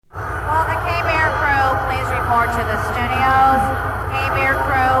report to the studios. K-Beer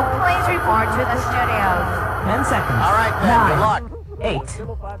crew, please report to the studios. 10 seconds. All right, then. Good luck. 8,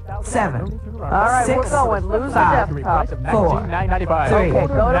 7, All right, 6, we're going. Lose the 5, desktop. 4, 1995. 3, Okay, go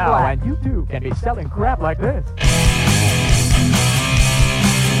to now, black. and you too can be selling crap like this.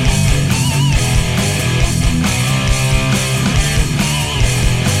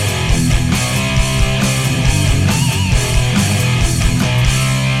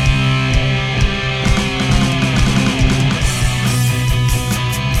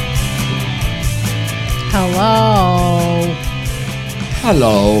 Hello.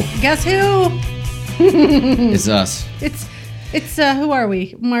 Hello. Guess who? It's us. It's who are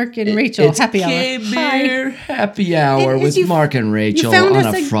we? Mark and Rachel. It's Happy hour. K-Beer Happy Hour And with you- Mark and Rachel found on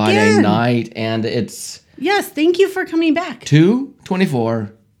us a Friday again. night, and it's Yes, thank you for coming back.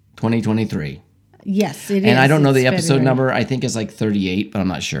 2/24/2023. Yes, it is. And I don't know the It's episode February. number. I think it's like 38, but I'm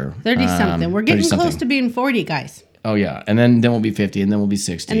not sure. 30 something. We're getting 30-something. close to being 40, guys. Oh yeah, and then we'll be 50, and then we'll be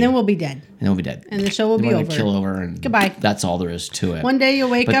 60, And then we'll be dead. and then we'll be dead. And the show will Then be we're over. gonna kill over, and Goodbye. That's all there is to it. One day you'll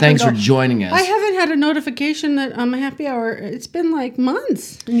wake But up thanks and go, for joining us. I haven't had a notification that I'm a happy hour. It's been like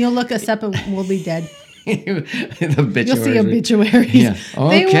months. And you'll look us up and we'll be dead. The obituaries. You'll see obituaries. Yeah.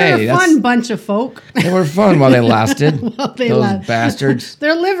 They Okay, were a that's- fun bunch of folk. They were fun while they lasted. They Those last- bastards.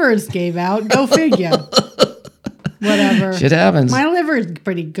 Their livers gave out. Go figure. Whatever. Shit happens. My liver is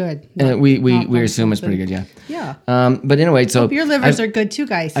pretty good. We Not assume it's something. pretty good, yeah. Yeah. But anyway, so Your livers I've, are good too,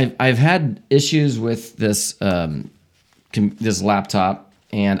 guys. I've had issues with this this laptop,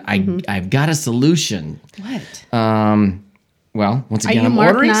 and I've got a solution. What? Well, once Are again, you I'm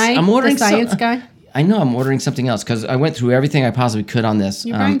Mark ordering. Nye, I'm ordering the science guy? I know I'm ordering something else because I went through everything I possibly could on this.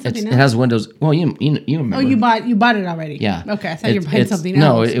 You're buying something It has Windows. Well, you remember? Oh, you bought it already. Yeah. Okay, I thought you were buying something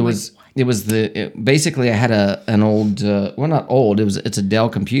no, else. it was basically I had an old well, not old. It's a Dell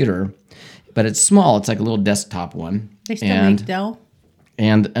computer, but it's small. It's like a little desktop one. They still make Dell.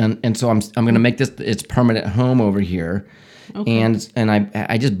 And so I'm going to make this its permanent home over here. Okay. And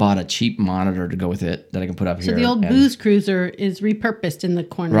I just bought a cheap monitor to go with it that I can put up here. So the old and- booze cruiser is repurposed in the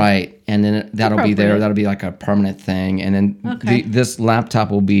corner. Right, and then that'll be there. appropriate. That'll be like a permanent thing, and then Okay. this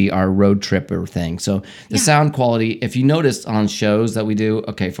laptop will be our road tripper thing. So the sound quality, if you notice on shows that we do,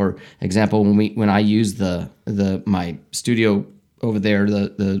 okay, for example, when I use my studio over there,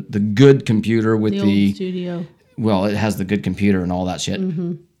 the good computer with The old studio. well, it has the good computer and all that shit.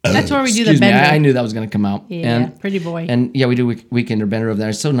 That's where we do the Excuse me, bender. I knew that was going to come out. Yeah, and, pretty boy. And yeah, we do Weekender Bender over there.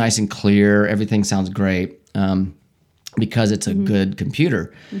 It's so nice and clear. Everything sounds great because it's a good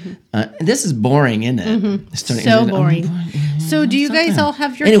computer. And this is boring, isn't it? It's turning- So is it- boring. So do you guys all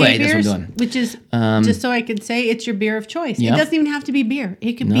have your Anyway, K that's what I'm beers? doing. Which is, just so I could say, it's your beer of choice. Yep. It doesn't even have to be beer.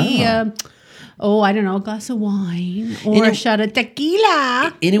 It could be, No. I don't know, a glass of wine or Anyway- a shot of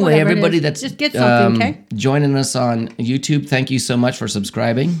tequila. Anyway, Whatever it everybody is. that's just get something, okay? joining us on YouTube, thank you so much for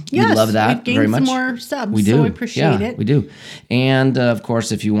subscribing. Yes, we love that we've gained very much. some more subs, we do. so I appreciate it. We do. And of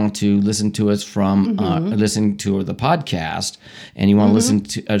course, if you want to listen to us from listen to the podcast, and you want to listen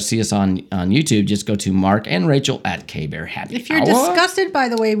to see us on YouTube, just go to Mark and Rachel at K-Beer Happy If you're Hour. disgusted by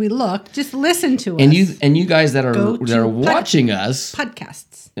the way we look, just listen to us. and you guys that Go are to watching us. podcasts.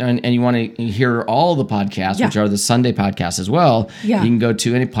 And you want to hear all the podcasts, Yeah. which are the Sunday podcasts as well, Yeah. you can go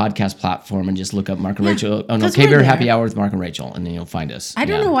to any podcast platform and just look up Mark and Rachel. Oh, no, 'cause we're K-Beer there. Happy Hour with Mark and Rachel, and then you'll find us. I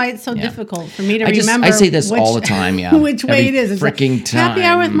don't Yeah. know why it's so Yeah. difficult for me to I remember. say this all the time, yeah. Which way Every it is. It's like freaking Happy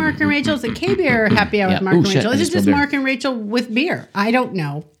Hour with time. Mark and Rachel. It's a K-Beer Happy Hour Yeah. with Mark Ooh, and shit, Rachel. I Is it just just spilled beer. Mark and Rachel with beer? I don't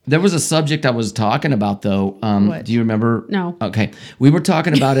know. There was a subject I was talking about, though. What? Do you remember? No. Okay. We were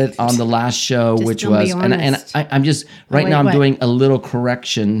talking about it on the last show, Just which don't be was, and honest. I'm just, right wait, now I'm what? doing a little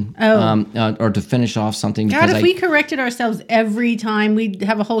correction or to finish off something. God, because if we corrected ourselves every time, we'd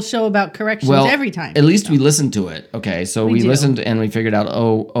have a whole show about corrections every time. At least we listened to it. Okay, so we do. listened and we figured out.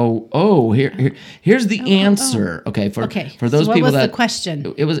 Here's the answer. Okay, for those so what people was that the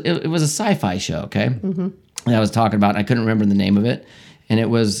question? it was a sci-fi show. Okay, that I was talking about. I couldn't remember the name of it, and it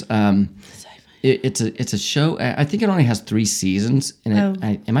was it's a show. I think it only has 3 seasons, and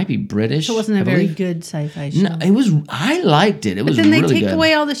it might be British. So it wasn't I a very believe. good sci-fi show. No, it was. I liked it. It was But then they really take good.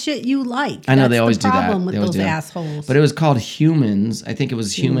 away all the shit you like. I know That's they always the do that. problem with They always those do that. assholes. But it was called Humans. I think it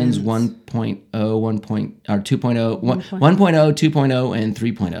was Humans 1.0, 2.0, 1.0, 2.0, and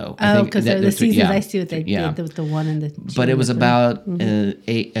 3.0. I Oh, think because that- the those three- seasons, yeah. I see what they Yeah. did with the one and the two. But it was and the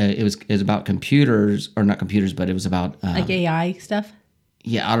three. about it was about computers, or not computers, but it was about like AI stuff.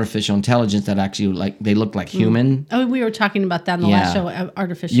 artificial intelligence that actually they looked like human. Oh, we were talking about that in the last show.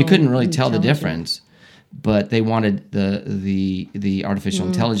 Artificial. You couldn't really tell the intelligence. difference. but they wanted the artificial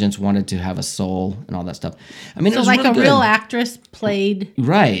intelligence wanted to have a soul and all that stuff. I mean, it So was like really a good. real actress played.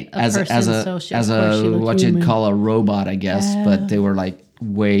 Right, as person, a so she- as of course she a looked what you'd human. call a robot, I guess, but they were like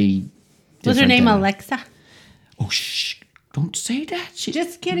way. Was her different name than- Alexa? Oh, shh! Don't say that.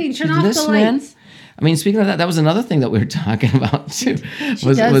 Just kidding. she's Turn off the listening. lights. I mean, speaking of that, that was another thing that we were talking about too.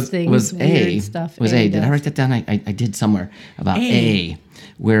 She does things, was weird stuff. Was A A? Did I does. write that down? I did somewhere about A. A,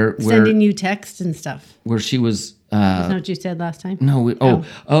 where Sending you texts and stuff. where she was. That's not what you said last time. No,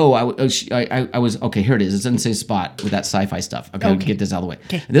 I was okay. Here it is. It's in the same spot with that sci-fi stuff. Okay, we'll get this out of the way.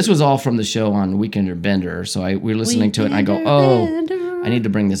 Okay. This was all from the show on Weekender Bender. So we were listening to it, and I go, Weekender I need to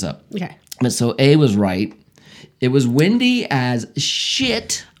bring this up. Okay. But so A was right. It was windy as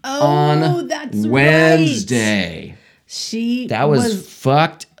shit on that's right. Wednesday. She That was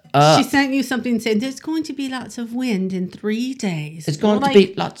fucked up. She sent you something saying there's going to be lots of wind in 3 days. It's going We're to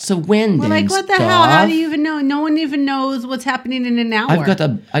be lots of wind. We're like, and what the stuff. hell? How do you even know? No one even knows what's happening in an hour.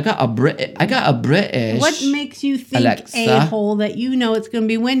 I got a British. What makes you think, Alexa. a-hole, that you know it's going to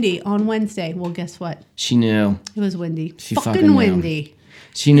be windy on Wednesday? Well, guess what? She knew. It was windy. She fucking fucking knew. windy.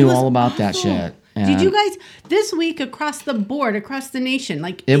 She knew was all about that awful. shit. Did And you guys this week across the board, across the nation,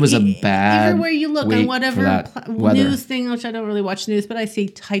 like It was a bad everywhere you look week on for whatever that weather. news thing, which I don't really watch news, but I see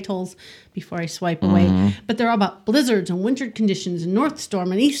titles before I swipe away. But they're all about blizzards and winter conditions and north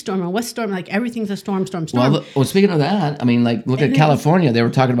storm and east storm and west storm. Like everything's a storm. Well, speaking of that, I mean, like, look at California. They were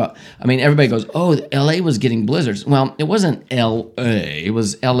talking about. I mean, everybody goes, "Oh, LA was getting blizzards." Well, it wasn't LA. It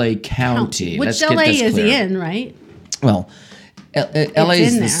was LA County. Which Let's LA get this is clear. he in, right? Well, LA is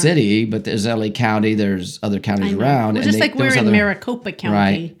in the there. city, but there's LA County. There's other counties around. Well, just like there we're was in other- Maricopa County.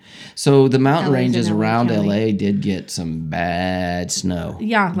 Right. So the mountain LA's in ranges LA around County. LA did get some bad snow.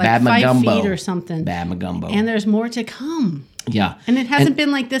 Yeah, like Bad 5 Magumbo. feet or something. Bad Magumbo. And there's more to come. Yeah. And it hasn't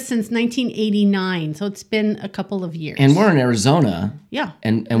been like this since 1989, so it's been a couple of years. And we're in Arizona. yeah,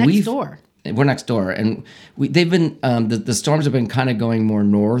 And next we've door. We're next door, and they've been the storms have been kind of going more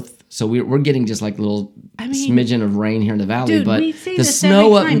north, so we're getting just like a little mean, smidgen of rain here in the valley. Dude, but we say the this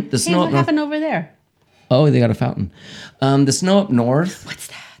snow every time. up the Hey, snow what up north. happened over there? Oh, they got a fountain. The snow up north. What's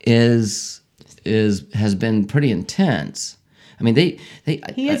that? Has been pretty intense. I mean, they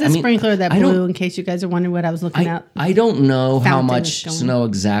He has a a sprinkler that I don't- blew, in case you guys are wondering what I was looking at. I don't know how Fountain much is going. snow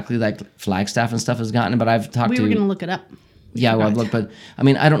exactly like Flagstaff and stuff has gotten, but I've talked We to were going to look it up. yeah, well, I've looked, but I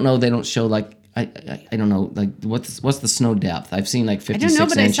mean, I don't know. They don't show like I don't know like what's the snow depth. I've seen like I 56 don't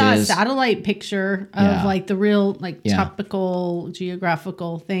know, but inches. I saw a satellite picture of Yeah. like the real like Yeah. tropical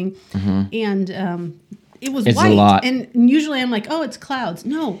geographical thing, and it was It's a white. lot. And usually I'm like, oh, it's clouds.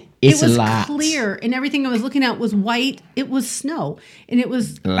 No, It's it was a lot. clear, and everything I was looking at was white. It was snow, and it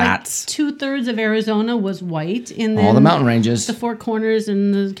was Lots. like 2/3 of Arizona was white, and then All the mountain ranges. the Four Corners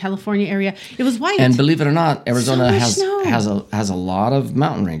and the California area, it was white. And believe it or not, Arizona much has snow. has a lot of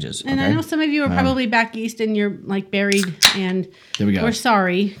mountain ranges. And I okay? know some of you are probably back east and you're like buried, and There we go. we're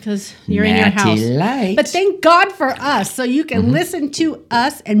sorry because you're in your Natty house. light. But thank God for us, so you can listen to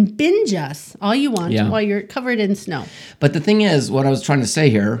us and binge us all you want Yeah. while you're covered in snow. But the thing is, what I was trying to say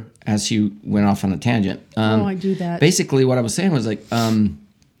here, as you went off on a tangent. Oh, I do that. Basically, what I was saying was like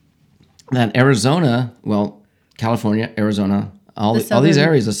that Arizona, well, California, Arizona, all these southern-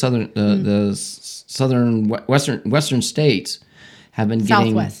 areas, the southern western states have been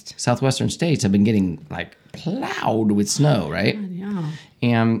getting southwestern states have been getting like plowed with snow, right? Yeah.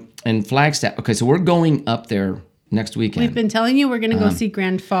 And Flagstaff. Okay, so we're going up there next weekend. We've been telling you we're going to go see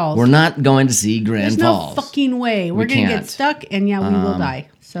Grand Falls. We're not going to see Grand There's Falls. no fucking way. We're going to get can't. stuck, and we will die.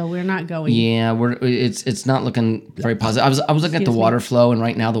 So we're not going. Yeah, it's not looking very positive. I was looking at the Excuse me. water flow, and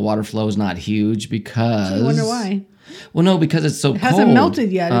right now the water flow is not huge because I wonder why. Well, no, because it's so cold. It hasn't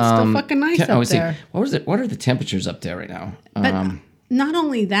melted yet. It's still fucking nice up there. What are the temperatures up there right now? But not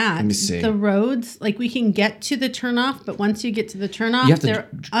only that, me see. the roads, like we can get to the turnoff, but once you get to the turnoff, You have to they're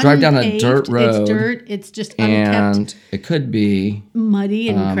drive down a unpaved, dirt road. It's dirt. It's just unkept, and it could be muddy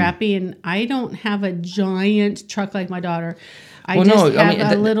and crappy. And I don't have a giant truck like my daughter. I well, just no, have I mean,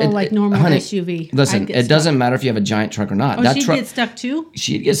 a little like normal honey, SUV. Listen, I'd get it stuck. doesn't matter if you have a giant truck or not. Oh, that she'd truck, get stuck too?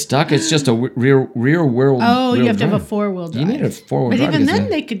 she'd get stuck. It's just a rear wheel. Oh, you wheel have to have a drive. 4-wheel drive. You need a 4-wheel But drive. even to get then, there.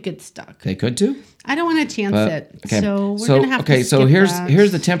 they could get stuck. They could too. I don't want to chance it. Okay. So we're going to have to so skip here's that.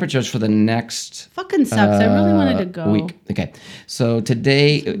 here's the temperatures for the next Fucking sucks. I really wanted to go. week. Okay. So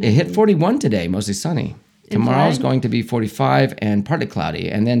today it hit 41 today, mostly sunny. Tomorrow's Flag? going to be 45 and partly cloudy.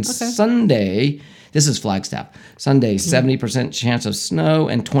 And then Sunday, this is Flagstaff. Sunday, 70% chance of snow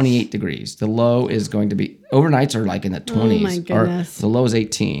and 28 degrees. The low is going to be overnights are like in the 20s. my goodness. Or the low is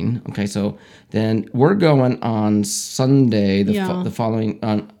 18. Okay, so then we're going on Sunday, the Yeah. following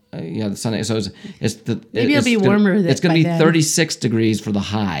on the Sunday. So Maybe it'll be warmer It's going by to be then. 36 degrees for the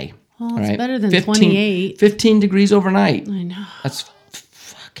high. Well, all it's right? better than 28. 15 degrees overnight. I know. That's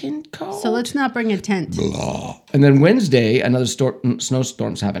fucking cold. So let's not bring a tent. And then Wednesday, another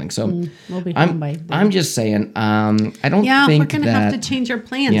snowstorm's happening. So We'll be home by then. I'm just saying, I don't Yeah, think we're going to that... have to change our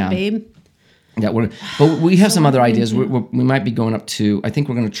plans, Yeah. babe. Yeah, but we have some other ideas. We might be going up to. I think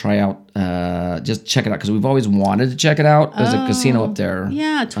we're going to try out, just check it out because we've always wanted to check it out. There's a casino up there.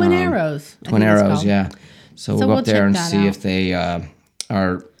 Yeah, Twin Arrows. I Twin think it's Arrows, called. yeah. So we'll go we'll up there check and that see out. if they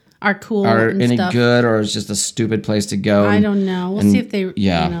are Cool and any stuff. good or it's just a stupid place to go. I don't know. We'll see if they,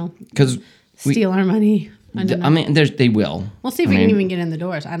 because steal our money. I don't know. I mean, they will. We'll see if we can even get in the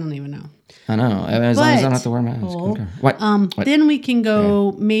doors. I don't even know. I know. As long as I don't have to wear a mask. Cole, Okay. What? Then we can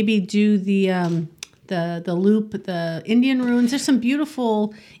go maybe do the loop, the Indian ruins. There's some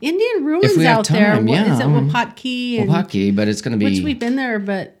beautiful Indian ruins we have out there. time, yeah. Is it Wapatki? And Wapaki, but it's going to be. which we've been there,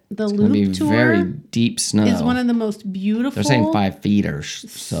 but the It's going to loop be tour very deep snow. is one of the most beautiful. They're saying 5 feet or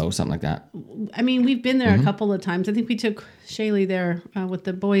so, something like that. I mean, we've been there Mm-hmm. a couple of times. I think we took Shaylee there with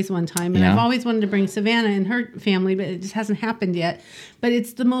the boys one time, and Yeah. I've always wanted to bring Savannah and her family, but it just hasn't happened yet. But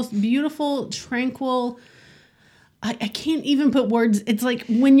it's the most beautiful, tranquil. I can't even put words. It's like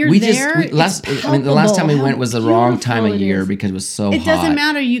when you're there. the last time we went was the wrong time of year because it was so hot. It doesn't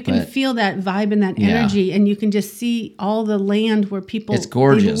matter. You can but- feel that vibe and that Yeah. energy, and you can just see all the land where people. It's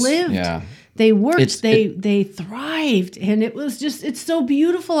gorgeous. They lived. Yeah. They worked. It's- They thrived, and it was just. It's so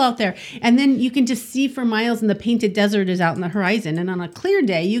beautiful out there. And then you can just see for miles, and the painted desert is out in the horizon. And on a clear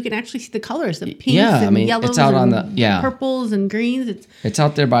day, you can actually see the colors, the pinks Yeah, I and mean, yellows it's out on and the- yeah. purples and greens. It's It's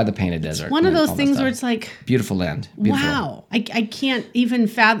out there by the painted desert. one of and those all that things stuff. where it's like. Beautiful land. Beautiful. Wow. I can't even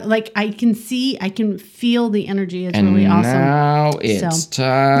fathom. Like, I can feel the energy. It's And really awesome. now it's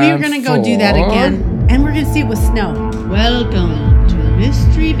time We are going to go do that for- again. And we're going to see it with snow. Welcome to the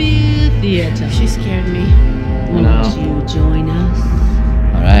Mystery Beer Theater. She scared me. Won't you join us?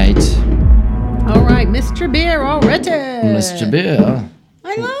 All right. All right, Mr. Beer already. Mr. Beer.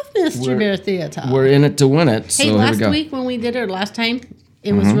 I love Mr. Beer Theater. We're in it to win it. So Hey, here we last go. week when we did it last time,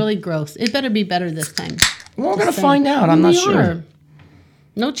 it was really gross. It better be better this time. We're going to So, find out. I'm not we sure. are.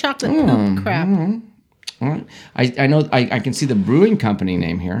 No chocolate poop crap. All right. I know I can see the brewing company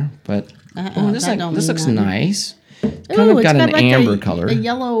name here, but this that don't looks mean nothing. nice. Kind Ooh, of it's got an like amber color. A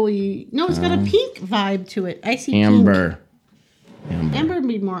yellowy. No, it's got a pink vibe to it. I see Amber. pink. Amber would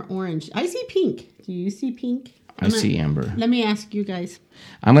be more orange. I see pink. Do you see pink? I see amber. Let me ask you guys.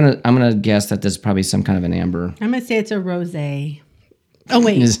 I'm gonna guess that there's probably some kind of an amber. I'm gonna say it's a rosé. Oh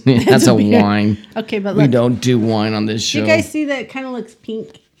wait, That's a beer. wine. Okay, but We look. don't do wine on this show. You guys see that? It kind of looks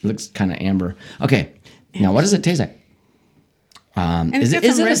pink. Looks kind of amber. Okay. Now, what does it taste like? And it's got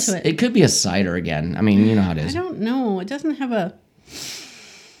some red to it. It could be a cider again. I mean, you know how it I is. don't know. It doesn't have a.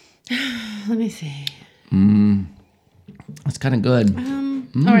 Let me see. It's kind of good. All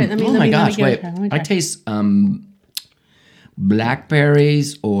right, let me. Oh let my me, let me gosh! give it a Wait, try. Let me I try. taste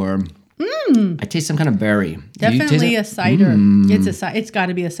blackberries or I taste some kind of berry. Do you taste Definitely it? a cider. It's a cider. It's got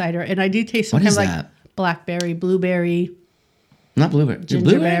to be a cider, and I do taste some What kind is of like that? blackberry, blueberry, Not blueberry.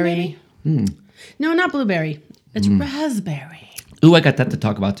 gingerberry. Blueberry? No, not blueberry. It's raspberry. Ooh, I got that to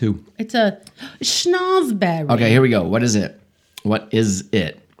talk about too. It's a schnozberry. Okay, here we go. What is it? What is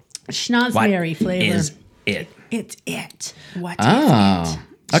it? What Schnozberry flavor. is it? It's it. What is Oh,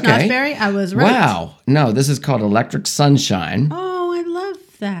 it? okay. Schnozberry. I was right. Wow. No, this is called Electric Sunshine, Oh, I love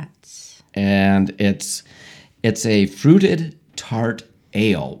that. and it's a fruited tart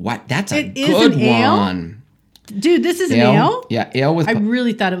ale. What? That's a It is good an ale? one. Dude, this is an ale? Yeah, ale with I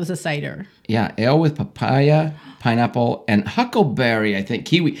really thought it was a cider. ale with papaya, pineapple, and huckleberry. I think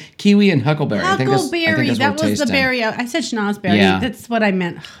kiwi and huckleberry. I think Huckleberry. that's That what we're was the tasting. berry. I said schnozberry. Yeah. That's what I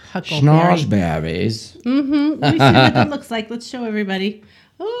meant. Huckleberry. Schnozberries. Let me see what that looks like. Let's show everybody.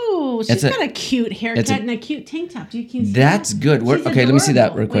 Oh, she's It's a- got a cute haircut it's a- and a cute tank top. You can see That's that? good. She's Okay, let me see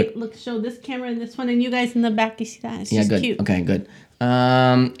that adorable. real quick. Wait, look, show this camera and this one, and you guys in the back. You see that? It's Yeah, just good. cute. Okay, good.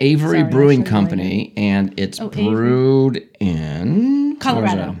 Sorry, Avery I'll Brewing show you Company, and it's Oh, Avery. brewed in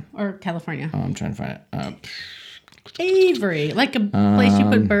Colorado where's or California. that? Oh, I'm trying to find it. Avery, like a place you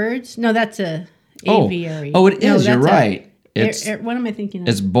put birds. No, that's a aviary. Oh, it No, is. You're that's a- right. It's what am I thinking of?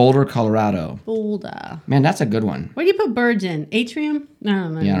 it's Boulder, Colorado. Boulder. Man, that's a good one. Where do you put birds in? Atrium?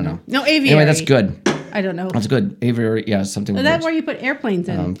 No, Yeah, I don't know. No, aviary. Anyway, that's good. I don't know. That's good. Avery, yeah, something. Is With that birds. where you put airplanes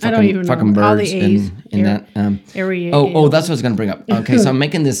in? I don't Fucking- even know. fucking All the birds A's. in that. Area. Oh, that's what I was gonna bring up. Okay, so I'm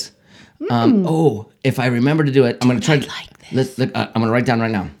making this. If I remember to do it, I'm gonna try. I like this. Look, I'm gonna write down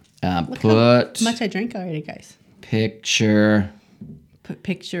right now. How Put much I drank already, guys. picture Put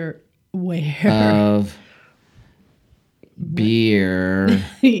picture where? of beer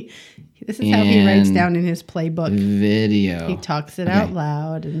This is how he writes And- down in his playbook. video. He talks it out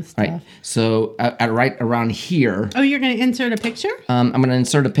loud and stuff. Right. So right around here, Oh, you're going to insert a picture? I'm going to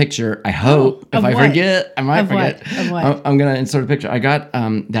insert a picture. I hope. Of If I what? forget, I might Of what? forget. Of what? I'm going to insert a picture. I got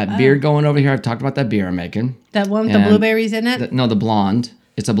that beer going over here. I've talked about that beer I'm making. That one with the And blueberries in it? No, the blonde.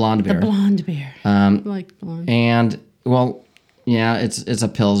 It's a blonde beer. Blonde beer. I like blonde. And well, yeah, it's a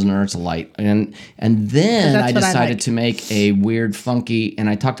pilsner. It's a light, and then That's I what I decided like. to make a weird, funky. And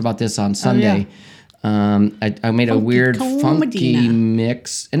I talked about this on Sunday. I made a weird, funky comedina.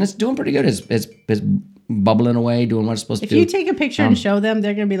 mix, and it's doing pretty good. It's bubbling away, doing what it's supposed If to do. you take a picture and show them,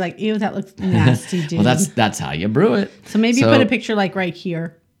 they're going to be like, ew, that looks nasty, dude. Well, that's how you brew it. so maybe put a picture like right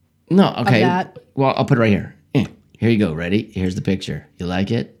here. No, okay. that. Well, I'll put it right here. Here you go. Ready? Here's the picture. You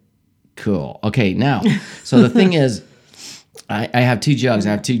like it? Cool. Okay, now, so the thing is, I have two jugs.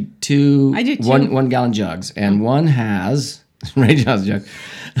 I have two. I do too. 1 gallon jugs, and one has Ray John's jug,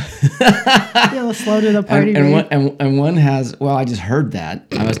 Be a little slow to the party, and Ray. one has. Well, I just heard that.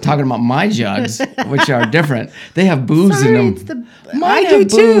 I was talking about my jugs, which are different. They have booze Sorry, in them. it's the, Mine I have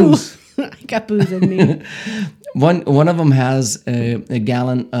do too. booze. I got booze in me. One of them has a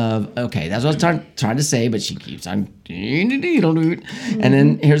gallon of. Okay, that's what I was trying to say, but she keeps on. And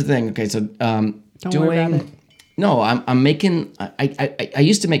then here's the thing. Okay, so Don't worry about it. No, I'm making. I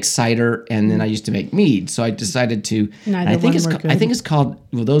used to make cider, and then I used to make mead. So I decided to. Neither I think one were I good. think it's called.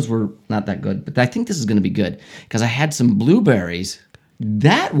 Well, those were not that good, but I think this is going to be good because I had some blueberries.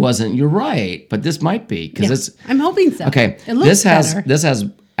 That wasn't. You're right, but this might be because Yeah, it's. I'm hoping so. Okay, It looks better. this has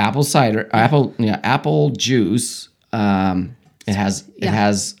apple cider, apple juice. It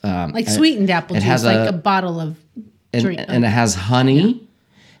has Like sweetened apple it juice, has like a bottle of drink. and it has honey,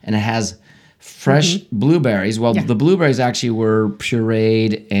 and it has fresh blueberries. Well, Yeah. the blueberries actually were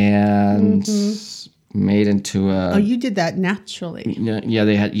pureed and made into a. Oh, you did that naturally. Yeah,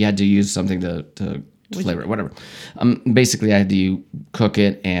 you had to use something to flavor it, whatever. Basically, I had to cook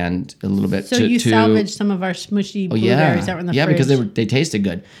it and a little bit. So to, you to, salvaged some of our smushy blueberries that were in the fridge. because they tasted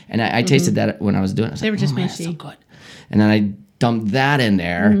good, and I tasted that when I was doing it. I was They were just "Oh, that's so mushy." good. And then I dumped that in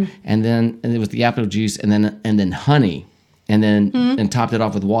there, and then it was the apple juice, and then honey, and then and topped it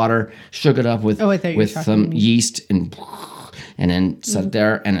off with water, shook it up with Oh, I thought you were talking some to me. yeast, and then set it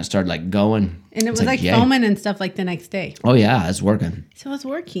there, and it started like going. And it It's was like yay. foaming and stuff like the next day. Oh yeah, it's working. So it's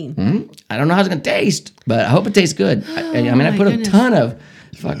working. I don't know how it's gonna taste, but I hope it tastes good. I mean, I my put goodness. a ton of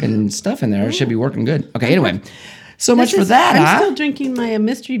fucking stuff in there. It should be working good. Okay, anyway, so much This for is- that, I'm huh? still drinking my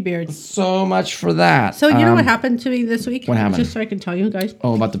mystery beer. So much for that. So you know what happened to me this week? what happened? Just so I can tell you guys.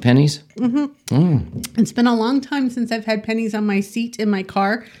 Oh, about the pennies? It's been a long time since I've had pennies on my seat in my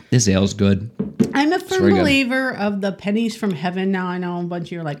car. This ale's good. I'm a firm very good. believer of the pennies from heaven. Now I know a bunch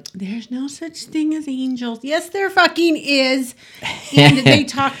of you are like, there's no such thing as angels. Yes, there fucking is. And they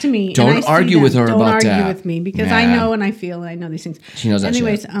talk to me. and Don't I see argue them. with her Don't about argue that. with me because I Yeah. know and I feel and I know these things. She knows that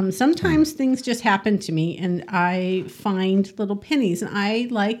Anyways, shit. sometimes things just happen to me and I find little pennies. And I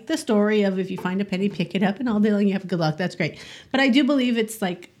like the story of if you find a penny, pick it up and all day long you have good luck. That's great. But I do believe it's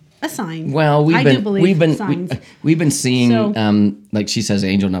like a sign. Well, I do believe signs. we've been seeing So- like she says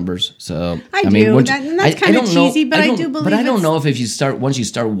angel numbers. So I mean, do. once- And that's I kinda don't know- cheesy, but I don't- do But believe I don't it's- know if you start once you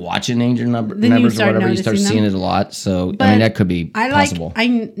start watching angel you numbers or start whatever, you start noticing seeing them. it a lot. So But I mean, that could be I possible.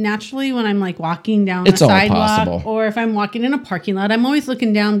 I naturally when I'm like walking down It's a all sidewalk possible. or if I'm walking in a parking lot, I'm always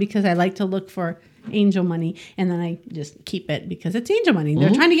looking down because I like to look for angel money and then I just keep it because it's angel money. They're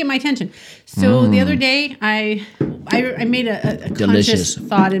trying to get my attention. So the other day I made a conscious Delicious.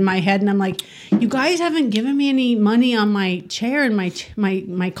 thought in my head and I'm like, you guys haven't given me any money on my chair in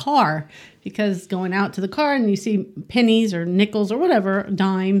my car. Because going out to the car and you see pennies or nickels or whatever,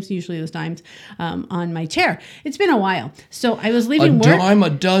 dimes, usually it was dimes, on my chair. It's been a while. So I was a leaving work. dime a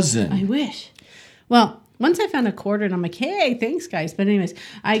dozen. I wish. Well, once I found a quarter and I'm like, hey, thanks guys. But anyways,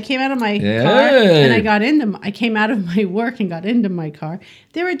 I came out of my car and I came out of my work and got into my car.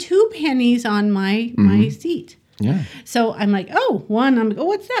 There were 2 pennies on my seat. Yeah. So I'm like, oh, one. I'm like, oh,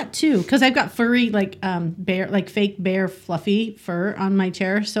 what's that? 2, because I've got furry bear, like fake bear, fluffy fur on my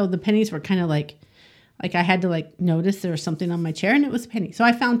chair. So the pennies were kind of like I had to like notice there was something on my chair, and it was a penny. So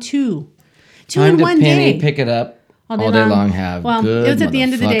I found 2 Time in to one penny, day. pick it up all day long. Have Well, good it was at the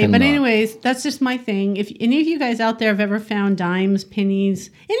end of the day. motherfucking But luck. anyways, that's just my thing. If any of you guys out there have ever found dimes, pennies,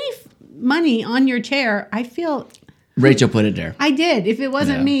 any money on your chair, I feel Rachel put it there. I did. If it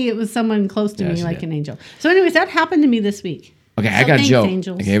wasn't Yeah. me, it was someone close to Yeah, me, she like did. an angel. So anyways, that happened to me this week. Okay, I So got a thanks, joke.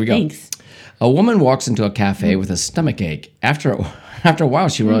 angels. Okay, here we go. Thanks. A woman walks into a cafe with a stomach ache. After a while,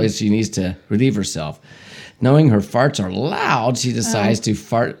 she realizes she needs to relieve herself. Knowing her farts are loud, she decides to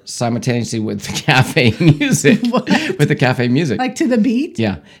fart simultaneously with the cafe music. With the cafe music. Like to the beat?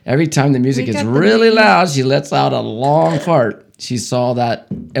 Yeah. Every time the music We is got the really beat. loud, she lets out a long fart. She saw that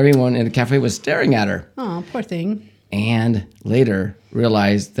everyone in the cafe was staring at her, Oh, poor thing. and later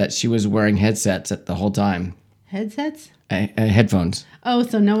realized that she was wearing headsets at the whole time. Headsets? Headphones. Oh,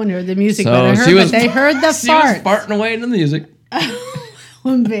 so no one heard the music, So but, she was they heard the she farts. was farting away to the music.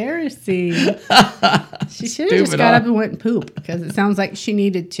 Embarrassing. She should have just Stupid, got huh? up and went and poop because it sounds like she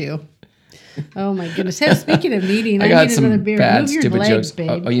needed to. Oh my goodness. Hey, speaking of needing, I I got need some another beer. bad, Move your stupid legs, jokes.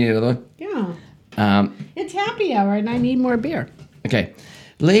 babe. Oh, you need another one? Yeah. It's happy hour and I need more beer. Okay.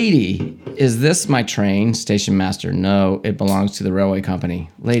 Lady, is this my train? Station master. No, it belongs to the railway company.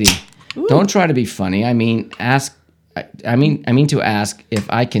 Lady, don't try to be funny. I mean to ask if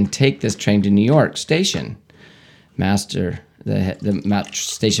I can take this train to New York Station. Master,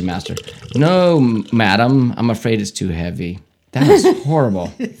 station master. No, madam, I'm afraid it's too heavy. That was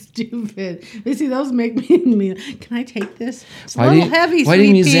horrible. Stupid. You see, those make me. Can I take this? It's a little heavy, Why do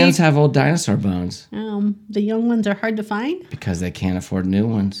sweet museums pea. have old dinosaur bones? The young ones are hard to find. Because they can't afford new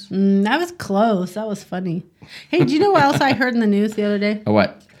ones. That was close. That was funny. Hey, do you know what else I heard in the news the other day? Or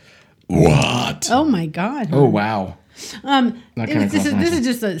what? What? Oh my God. Oh, wow. That kinda This costs is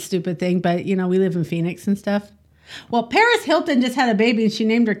just a stupid thing, but you know, we live in Phoenix and stuff. Well, Paris Hilton just had a baby and she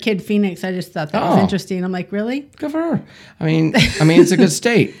named her kid Phoenix. I just thought that was Oh. interesting. I'm like, really? Good for her. I mean, it's a good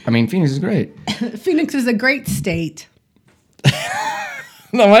state. I mean, Phoenix is great. Phoenix is a great state.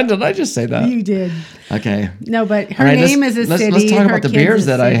 No, why did I just say that? You did. Okay. No, but her All right, name is a city. Let's talk her about the kid's beers a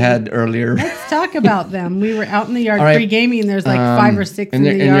that I city. had earlier. Let's talk about them. We were out in the yard All right. pre-gaming and there's like 5 or 6 in the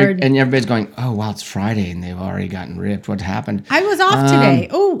and yard. And everybody's going, oh, wow, it's Friday and they've already gotten ripped. What happened? I was off today.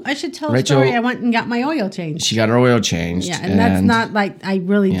 Oh, I should tell Rachel- a story. I went and got my oil changed. She got her oil changed. Yeah, and that's not like I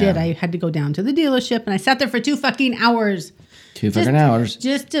really did. Yeah. I had to go down to the dealership and I sat there for 2 fucking hours. 2 fucking hours.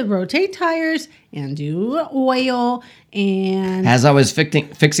 Just to rotate tires and do oil and As I was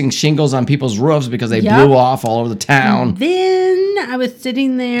fixing shingles on people's roofs because they Yep. blew off all over the town. then I was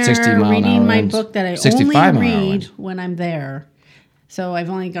sitting there 60 mile an reading hour my winds. book that I 65 only mile an hour read winds. when I'm there. So I've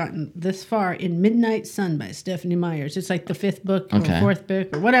only gotten this far in Midnight Sun by Stephanie Myers. It's like the 5th book or Okay. 4th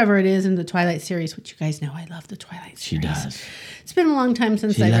book or whatever it is in the Twilight series, which you guys know I love the Twilight series. She does. It's been a long time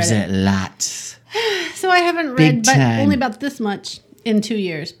since She I read loves it. it lots. So I haven't Big read, but time. only about this much in 2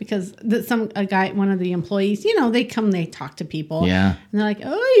 years because one of the employees, you know, they talk to people. Yeah. And they're like,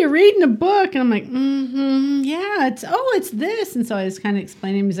 oh, you're reading a book. And I'm like, yeah, it's this. And so I was kind of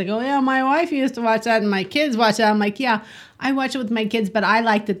explaining. He's like, oh, yeah, my wife used to watch that and my kids watch that. I'm like, yeah, I watch it with my kids, but I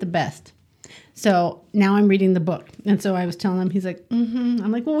liked it the best. So now I'm reading the book. And so I was telling him, he's like,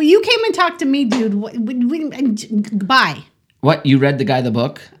 I'm like, well, you came and talked to me, dude. Bye. What? You read the guy the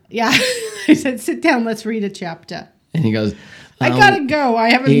book? Yeah. I said, sit down. Let's read a chapter. And he goes, I gotta go. I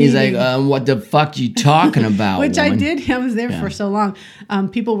have a He's meeting. like, what the fuck you talking about? Which I woman? did. I was there for so long.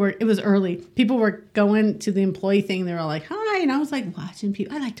 It was early. People were going to the employee thing. They were like, hi. And I was like watching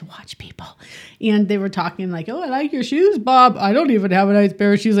people. I like to watch people. And they were talking like, oh, I like your shoes, Bob. I don't even have a nice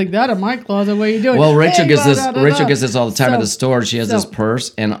pair of shoes like that in my closet. What are you doing? Well, Rachel Hey, gets blah, this. blah, blah, Rachel blah. gets this all the time at the So- store. She has so- this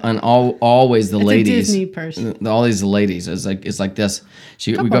purse, and always the It's a ladies. Disney purse. All these ladies. It's like this.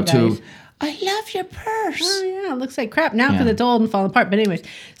 We Couple go up to. guys. I love your purse. Oh, yeah, it looks like crap now because Yeah. it's old and falling apart. But anyways,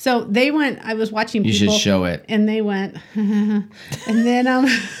 so they went, I was watching You people. should show it. And they went, and then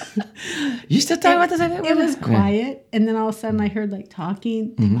You still talking about this? it was quiet. And then all of a sudden I heard like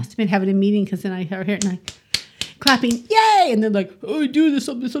talking. They must have been having a meeting because then I heard it and clapping, yay! And they're like, oh, do this,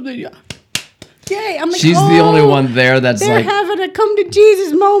 something, yeah. Yay! I'm like, She's the only one there that's They're like. having a come to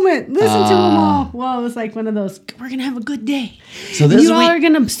Jesus moment. Listen to them all. Well, it was like one of those. We're gonna have a good day. So this you all week- are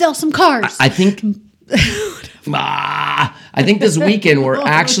gonna sell some cars. I think. I think this weekend we're What was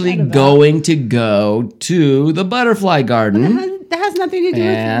that actually about? going to go to the butterfly garden. that has nothing to do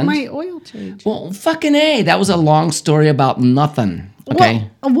And- with my oil change. Well, fucking A. That was a long story about nothing. Okay.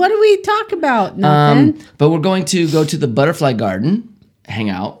 What do we talk about? Nothing. But we're going to go to the butterfly garden, hang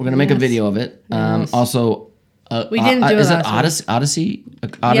out. We're going to make a Yes. video of it. Yes. Also, We didn't do it is it last Odyssey?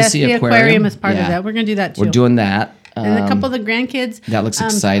 yes, Odyssey the aquarium is part Yeah. of that. We're gonna do that too. We're doing that. and a couple of the grandkids. that looks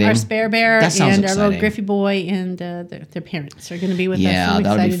exciting. Our spare bear That sounds and our little exciting. Griffey boy and their parents are going to be with Yeah, us. I'm that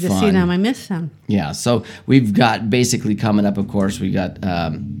would be excited to see fun. them. I miss them. Yeah, so we've got basically coming up, of course, we got.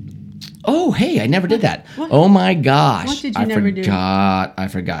 Oh, hey, I never did that. What? Oh my gosh. What did you never do? I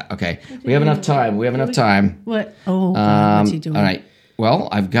forgot. Okay, we have enough time. We have enough time. What? Oh, God, what's he doing? All right. Well,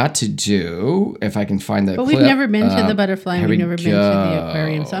 I've got to do, if I can find the But clip. we've never been to the butterfly and here we've we never been to the go.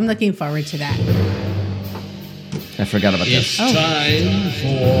 aquarium. So I'm looking forward to that. I forgot about It's this. time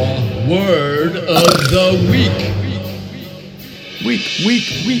for Word of the Week. Week.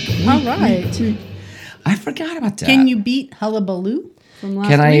 All right. I forgot about that. Can you beat hullabaloo from last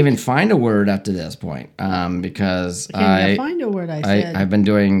Can I week? even find a word up to this point? Because Can you find a word I said? I've been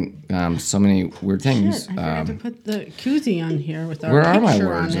doing so many weird things. Shit, I forgot to put the koozie on here with our Where are my picture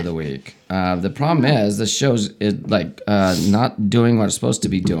words on of it. the week? The problem is the show's not doing what it's supposed to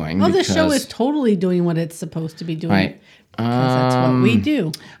be doing. Oh, the show because- is totally doing what it's supposed to be doing. right. Because that's what we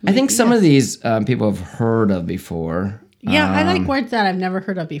do. I think some of Yes. these people have heard of before. Yeah, I like words that I've never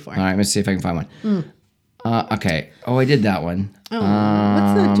heard of before. All right, let me see if I can find one. Okay. Oh, I did that one. Oh,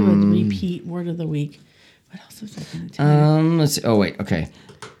 let's not do a repeat word of the week. What else was I going to tell you? Let's see. Oh wait. Okay.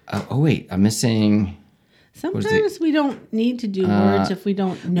 Wait. I'm missing. Sometimes we don't need to do words if we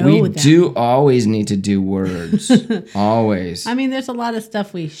don't know we them. do always need to do words. Always. I mean, there's a lot of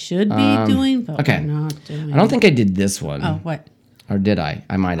stuff we should be doing, but okay. we're not doing. I don't think I did this one. Oh, what? Or did I?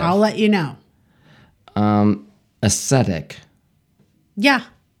 I might have. I'll let you know. Aesthetic. Yeah,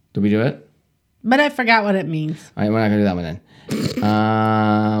 Did we do it? but I forgot what it means. All right, we're not gonna do that one then.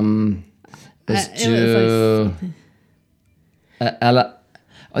 Let's it was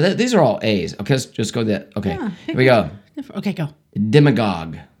do. These are all A's. Okay, let's just go there. Okay, Yeah, here we go. Okay, go.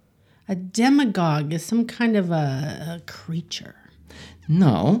 Demagogue. A demagogue is some kind of a creature.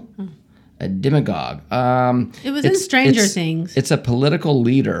 No, a demagogue. It was in Stranger Things. It's a political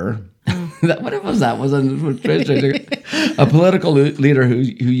leader. What was that? Was a political leader who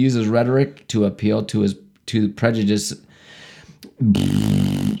uses rhetoric to appeal to prejudice.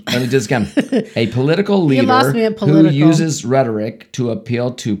 Let me just again. A political leader lost me at who political. uses rhetoric to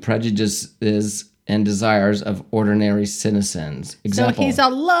appeal to prejudices and desires of ordinary citizens. Example. So he's a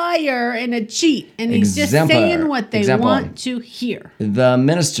liar and a cheat, and he's just Exemplar. saying what they Example. want to hear. The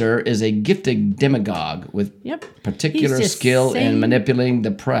minister is a gifted demagogue with Yep. particular He's just skill saying- in manipulating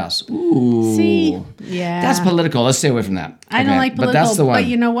the press. Ooh. See? Yeah. That's political. Let's stay away from that. I don't Okay, like political, But that's the one. but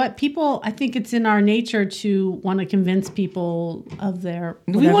you know what? People, I think it's in our nature to want to convince people of their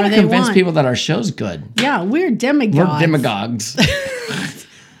we whatever want to they convince want. people that our show's good. Yeah, we're demigods. We're demagogues.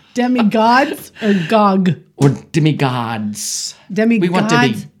 Demigods or gog? We're demigods. Demigods? We want to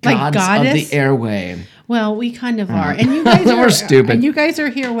be Like gods of goddess? the airway. Well, we kind of are, and you guys We're are stupid. And you guys are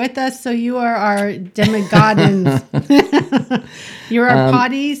here with us, so you are our demigodins. You're our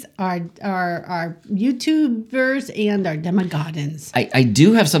potties, our YouTubers, and our demigodins. I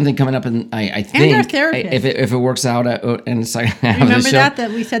do have something coming up, and I think our therapist. if it works out in the second half of the Remember show.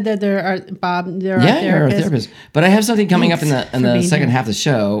 that we said that there are Bob, there are Yeah, you're a therapists. therapist. But I have something coming up in Thanks the for being second here. half of the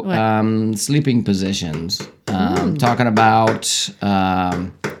show. What? Sleeping positions. Talking about.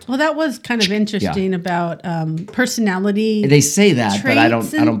 Well, that was kind of interesting about personality. They say that, but I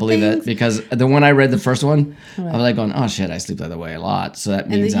traits don't and believe things. it because the one I read the first one, I was like going, oh shit, I sleep the other way a lot, so that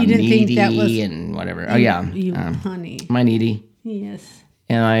means that you I'm didn't think needy that was- and whatever. Oh yeah, You honey. am I needy? Yes.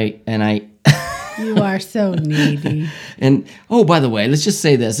 And I. You are so needy. And oh, by the way, let's just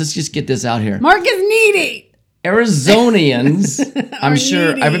say this. Let's just get this out here. Mark is needy. Arizonians, I'm sure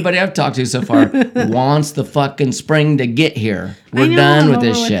needy. everybody I've talked to so far wants the fucking spring to get here. We're know, done I'm with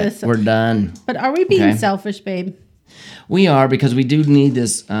this over with shit. this. We're done. But are we being Okay. selfish, babe? We are because we do need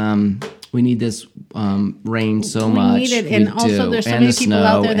this. We need this rain so much. We need it, and We also do. there's so And many the people snow,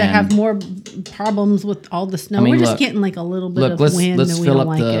 out there that and- have more problems with all the snow. I mean, We're just look, getting like a little bit Look, of let's wind, and we fill don't up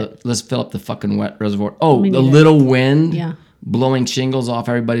like it. let's fill up the fucking wet reservoir. Oh, We the need it. little wind. Yeah. Blowing shingles off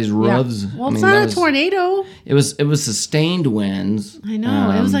everybody's Yeah. roofs. Well, I it's mean, not that a was- tornado. It was sustained winds. I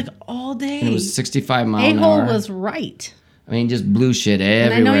know. It was like all day. It was 65 mile an A-hole hour. was right. I mean, just blew shit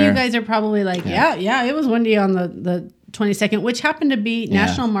And everywhere. I know you guys are probably like, yeah, it was windy on the 22nd, which happened to be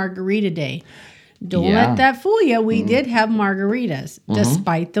National Margarita Day. Don't Yeah. let that fool you. We did have margaritas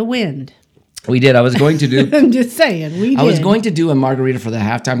despite the wind. We did. I was going to do. I'm just saying, we did. I was going to do a margarita for the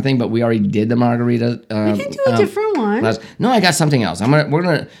halftime thing, but we already did the margarita. We can do a different one. No, I got something else.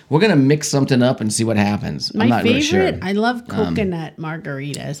 We're gonna mix something up and see what happens. My I'm not favorite, really sure. I love coconut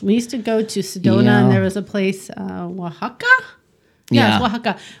margaritas. We used to go to Sedona, Yeah. and there was a place, Oaxaca. Yeah, Yeah. it's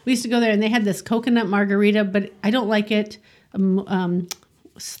Oaxaca. We used to go there, and they had this coconut margarita, but I don't like it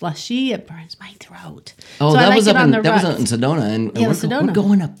slushy. It burns my throat. Oh, So I that like was it up on in the that was rocks. in Sedona, and Yeah, we're, Sedona. we're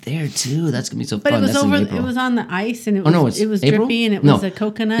going up there too. That's gonna be so But fun. it was That's in over. April. It was on the ice, and it Oh, was no, it's it was April? drippy, and it No. was a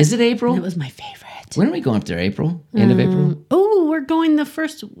coconut. Is it April? And it was my favorite. When are we going up there? April? End of April? Oh, we're going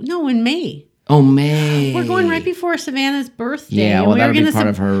in May. Oh, May. We're going right before Savannah's birthday. Yeah, and well, we're that'll be gonna part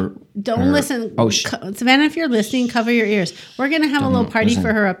of her. Don't listen. Oh, Savannah, if you're listening, cover your ears. We're going to have a little party listen.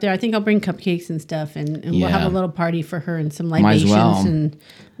 for her up there. I think I'll bring cupcakes and stuff, and we'll have Yeah. a little party for her and some Might as libations well. and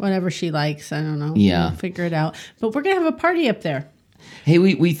whatever she likes. I don't know. Yeah. We'll figure it out. But we're going to have a party up there. Hey,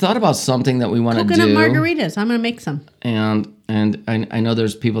 we thought about something that we want to Coconut do. margaritas. I'm going to make some. And I know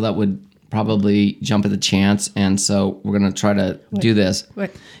there's people that would probably jump at the chance, and so we're gonna try to do this.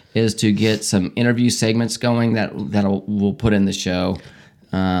 What? Is to get some interview segments going we'll put in the show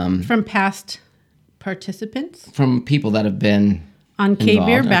From past participants from people that have been on K-Beer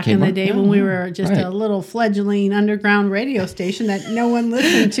involved. back in the K-Beer? day when we were just Right. a little fledgling underground radio station that no one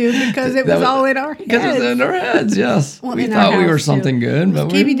listened to because it was all in our because it's heads. in our heads. Yes, Well, we in our thought we were house, too. something good, but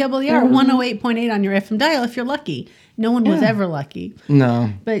KBWR 108.8 on your FM dial if you're lucky. No one was ever lucky. no,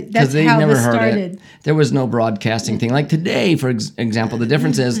 But 'cause that's they how never this heard started. it. There was no broadcasting thing like today. For example, the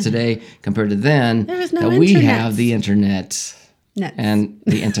difference is today compared to then There was no that we internets. have the internet. Nets. And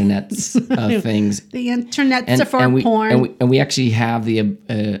the internets of things. The internet's for porn. And we actually have the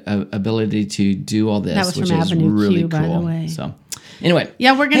ability to do all this, That was which from is Avenue really Q, cool. by the way. So, anyway,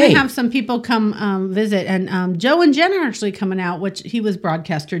 Yeah, we're going to hey, have some people come visit. And Joe and Jen are actually coming out, which he was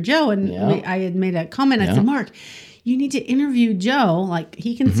broadcaster Joe. And Yeah. I had made a comment. I Yeah. said, Mark, you need to interview Joe. Like,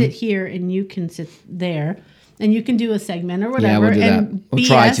 he can Mm-hmm. sit here and you can sit there. And you can do a segment or whatever. Yeah, we'll do that. and We'll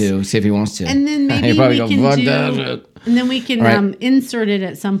try BS. to see if he wants to. And then maybe He'll probably we go, can "Fuck do, that shit." and then we can All right. insert it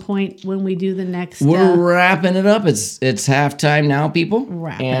at some point when we do the next. We're wrapping it up. It's halftime now, people.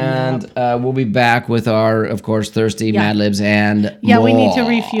 Wrapping and we'll be back with our, of course, Thirsty, Mad Libs, and yeah, we need to more.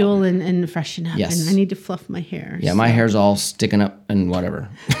 refuel and freshen up. Yes. And I need to fluff my hair. Yeah, my hair's all sticking up and whatever.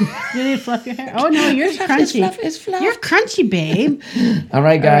 You need to fluff your hair. Oh no, yours crunchy. It's fluff. You're crunchy, babe. All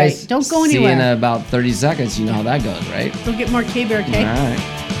right, guys. don't go See you in anywhere. about 30 seconds. You know how that goes, right? Go get more K-Bear, okay? All right.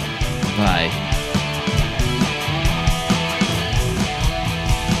 Bye.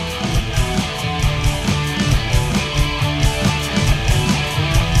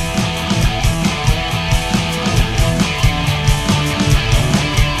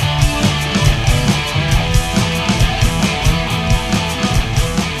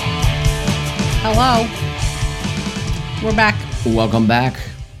 Hello. We're back. Welcome back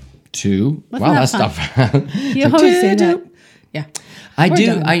to. Wasn't wow, that that's fun? tough. You always say that. Yeah. I We're do.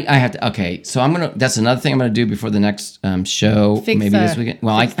 done. I have to. Okay, so I'm gonna. That's another thing I'm gonna do before the next show. Fix maybe this weekend.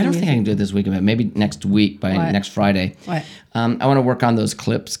 Well, I fix the don't think I can do it this weekend, but maybe next week by What? next Friday. What? I want to work on those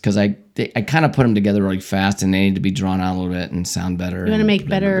clips because I kind of put them together really fast and they need to be drawn out a little bit and sound better. You wanna and make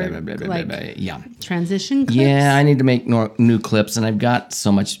blah, blah, better, blah, blah, blah, like, blah, blah. Yeah. Transition clips? Yeah, I need to make new clips, and I've got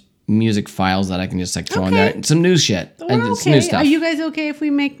so much music files that I can just like throw in Okay. there. Some new shit. We're It's okay. new stuff. Are you guys okay if we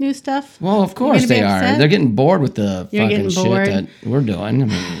make new stuff? Well, of You course gonna be they are. upset? They're getting bored with the You're fucking getting shit bored? that we're doing. I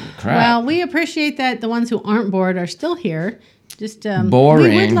mean, crap. Well, we appreciate that the ones who aren't bored are still here. Just We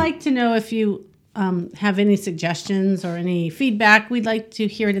Boring. would like to know if you have any suggestions or any feedback. We'd like to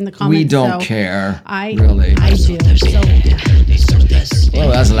hear it in the comments. we don't so care. I really. I do. So Whoa,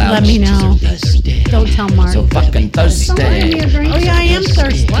 that's loud. let me know. Don't tell Mark. So fucking thirsty. Someone give me a drink. Oh yeah, I am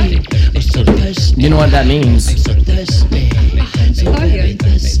thirsty. You know what that means?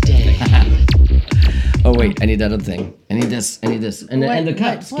 Oh wait, I need that other thing. I need this. And the What?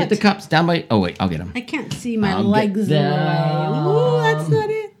 cups. What? Get the cups down by. Oh wait, I'll get them. I can't see my I'll legs get in the way. down. Ooh, that's not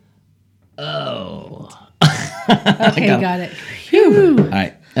it. Oh. Okay, got it. Phew. All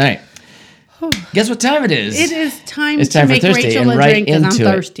right. Guess what time it is? It is time It's to time for make thirsty, Rachel and a right drink because I'm into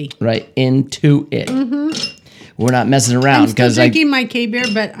thirsty. it. Right into it. Mm-hmm. We're not messing around I'm still because drinking my K-Beer,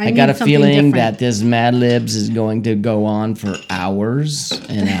 but I I got need a something feeling different. that this Mad Libs is going to go on for hours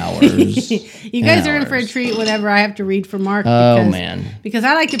and hours. You guys are in for a treat. Whatever I have to read for Mark. Oh, because, man. Because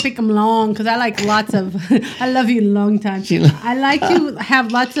I like to pick them long. Because I like lots of. I love you long time. I like to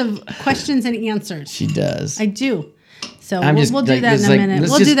have lots of questions and answers. She does. I do. So I'm we'll, just we'll do like, that this in a is like, minute.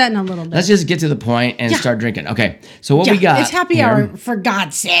 let's We'll just- do that in a little bit. Let's just get to the point and Yeah. start drinking. Okay, so what Yeah, we got? It's happy here, hour, for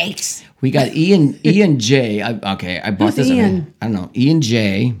God's sakes. We got E and J. I bought Who's this. Ian? I don't know. E and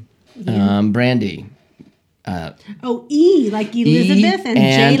J. Brandy. Oh, E like Elizabeth and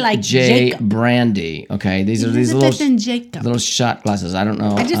J like J Jacob. Brandy. Okay, these are these Elizabeth little and Jacob. little shot glasses. I don't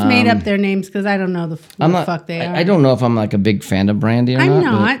know. I just made up their names because I don't know the I'm what not, the fuck they are. I don't know if I'm like a big fan of brandy or I'm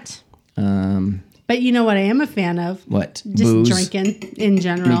not. not. But you know what I am a fan of? What? Just Booze? drinking in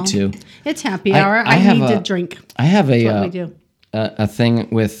general. Me too. It's happy hour. I have need a- to drink. I have That's a what we do. a thing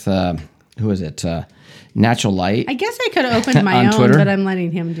with who is it? Natural Light. I guess I could have opened my on own, Twitter. but I'm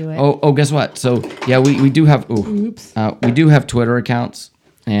letting him do it. Oh, guess what? So yeah, we do have. Oops. We do have Twitter accounts,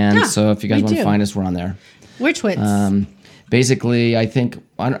 and Yeah, so if you guys we want to do. find us, we're on there. We're twits. basically, I think,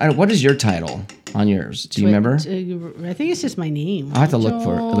 what is your title on yours? Do you remember? I think it's just my name. I'll have to look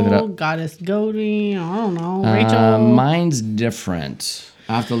for it. Look it up. Goddess Goldie. I don't know. Rachel. Mine's different.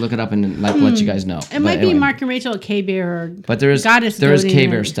 I'll have to look it up and let you guys know. It might be Mark and Rachel at K-Bear. But there is Goddess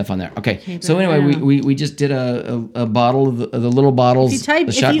K-Bear stuff on there. Okay. So anyway, we just did a bottle of the little bottles,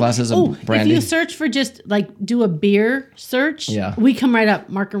 the shot glasses of brandy. If you search for just like do a beer search, we come right up.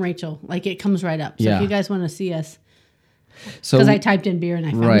 Mark and Rachel. Like it comes right up. So if you guys want to see us. Because I typed in beer and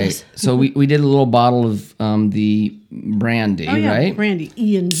I found this. So we did a little bottle of the brandy, right? Brandy,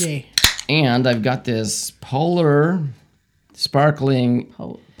 E&J. And I've got this Polar sparkling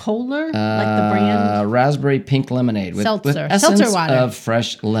Polar, like the brand? raspberry pink lemonade with essence seltzer water of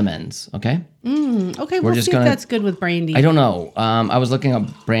fresh lemons. Okay. Okay, we'll see if that's good with brandy. I don't know. I was looking up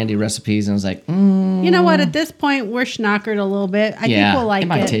brandy recipes and I was like, you know what? At this point, we're schnockered a little bit. I think we'll like it. It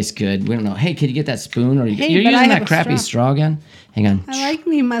might taste good. We don't know. Hey, could you get that spoon? Or you're using that crappy straw again? Hang on. I like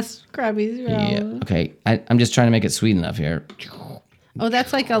me my crappy straw. Yeah. Okay. I'm just trying to make it sweet enough here. Oh,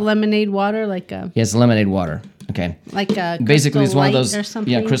 that's like a lemonade water, like a. Yes, lemonade water. Okay. Like a basically it's one of those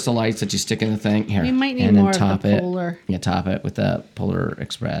or crystal lights that you stick in the thing here. We might need more of the Polar. Yeah, top it with the Polar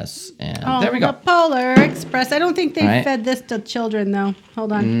Express, and there we go. The Polar Express. I don't think they fed this to children though.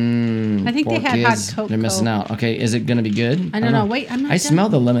 Hold on. I think they had hot cocoa. They're missing out. Okay, is it gonna be good? I don't know. Wait, I'm not. I smell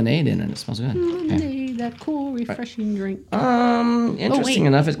the lemonade in it. It smells good. Lemonade, that cool, refreshing drink. Interesting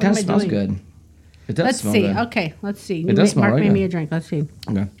enough, it kind of smells good. It does smell good. Okay, let's see. It does smell Mark right made good. me a drink. Let's see.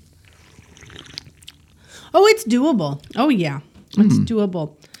 Okay. Oh, it's doable. Oh, yeah. It's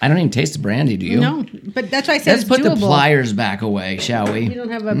doable. I don't even taste the brandy, do you? No, but that's why I said Let's it's put doable. the pliers back away, shall we? We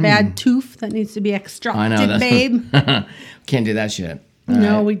don't have a bad tooth that needs to be extracted, I know, babe. Can't do that shit.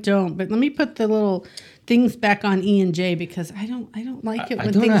 No, we don't. But let me put the little things back on E&J because I don't like it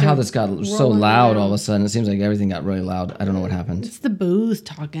when things I don't know how this got so loud around. all of a sudden. It seems like everything got really loud. I don't know what happened. It's the booze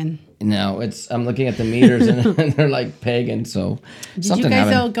talking. No, I'm looking at the meters and they're like pagan. So Did something you guys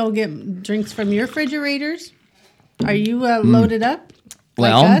happened. all go get drinks from your refrigerators? Are you loaded up?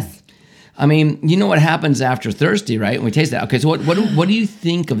 Well, like us? I mean, you know what happens after thirsty, right? When we taste that. Okay, so what do you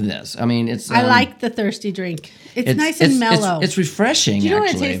think of this? I mean, it's. I like the thirsty drink. It's nice and mellow. It's refreshing. Do you know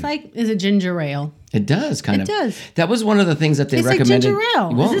actually. what it tastes like? Is a ginger ale. It does kind of. It does. That was one of the things that they It's recommended. like ginger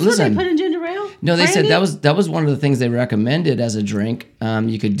ale. Well, Is this listen, what they put in ginger ale? No, they said Brandy? that was one of the things they recommended as a drink.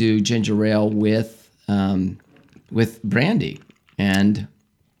 You could do ginger ale with brandy, and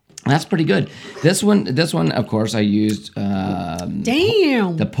that's pretty good. This one, of course, I used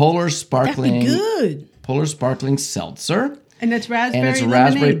Damn. the Polar That'd Sparkling be good. Polar Sparkling Seltzer. And it's raspberry And it's lemonade.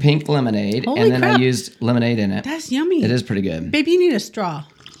 raspberry pink lemonade, Holy and then crap. I used lemonade in it. That's yummy. It is pretty good. Baby, you need a straw.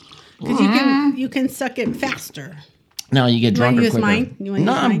 Because you can suck it faster. No, you get drunker use quicker. mine? You wanna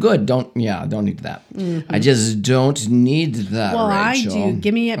No, use I'm mine? good. Don't need that. I just don't need that. Well, Rachel. I do.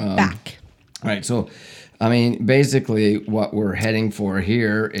 Give me it back. All right, so I mean, basically, what we're heading for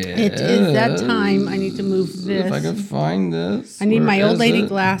here is It is that time. I need to move this. If I can find this, I need where my old is lady it?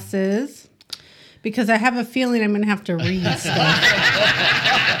 glasses. Because I have a feeling I'm going to have to read stuff.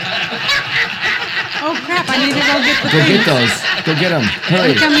 Oh, crap. I need to go get the Go things. get those. Go get them.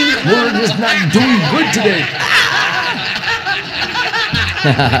 Hurry. coming. We're just not doing good today.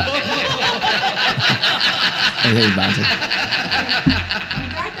 Hey, Bounty.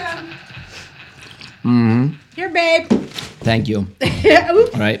 Here, babe. Thank you.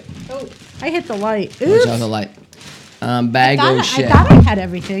 Oops. All right. Oh, I hit the light. Watch Oops. out the light. Bag I of shit. thought I had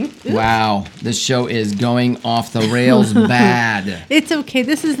everything. Oops. Wow, this show is going off the rails bad. It's okay.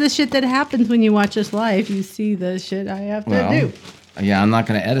 This is the shit that happens when you watch us live. You see the shit I have to do. Yeah, I'm not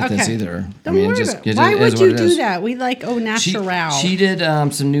going to edit this Okay. either. Don't worry about it. Why would you do that? We like au natural. She did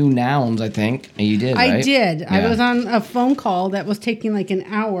some new nouns, I think. And you did, right? I did. Yeah. I was on a phone call that was taking like an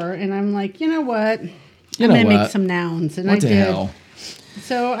hour, and I'm like, you know what? You I'm know gonna make what? some nouns, and What I the did. hell?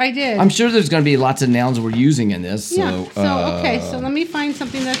 So I did. I'm sure there's going to be lots of nouns we're using in this. Yeah. So, Okay. So let me find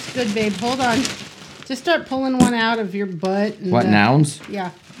something that's good, babe. Hold on. Just start pulling one out of your butt. And, what, nouns?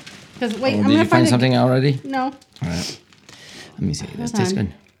 Yeah. Because wait, Oh, I'm did gonna you find a- something already? No, All right. Let me see. This Hold tastes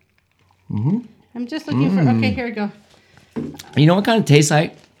on. good. I'm just looking for. Okay, here we go. You know what kind of tastes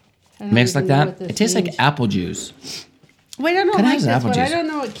like? I don't Mixed like even know that? what this It tastes means. like apple juice. Wait, I don't Kinda like has this apple one. I juice. don't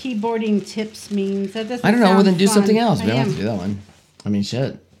know what keyboarding tips means. That doesn't. I don't know. Well, sound then do fun. something else. I We don't have am. to do that one. I mean,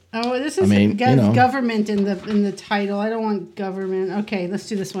 shit. Oh, this is mean, you know. government in the title. I don't want government. Okay, let's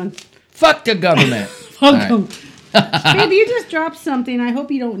do this one. Fuck the government. Fuck All right. 'em. Baby, you just dropped something. I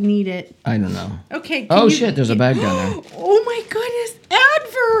hope you don't need it. I don't know. Okay. Oh, can you- shit. There's a bag down there. Oh my goodness,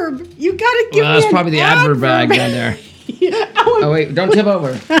 adverb! You gotta give Well, me that's an probably the adverb bag down there. I want- Oh, wait. Don't tip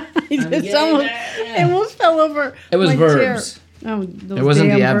over. It almost fell over. It was my verbs. chair. Oh, It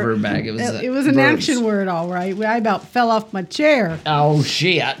wasn't the adverb bag. It was. It was an verbs. action word, all right. I about fell off my chair. Oh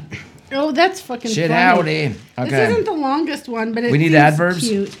shit! Oh, that's fucking Shit, funny. howdy. This Okay, isn't the longest one, but it We need seems adverbs?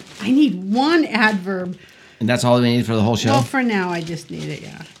 Cute. I need one adverb. and that's all we need for the whole show. Well, for now, I just need it.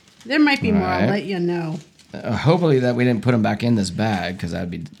 Yeah, there might be more. I'll Alright. let you know. Hopefully that we didn't put them back in this bag because that'd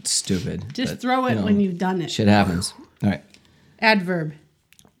be stupid. Just But, throw it you know, when you've done it. Shit happens. All right. Adverb.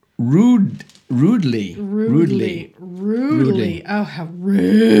 Rudely. Rudely. Oh, how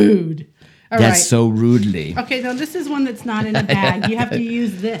rude. All right. That's so rudely. Okay, now this is one that's not in a bag. You have to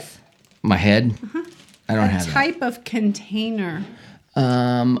use this. My head. I don't A have type of container.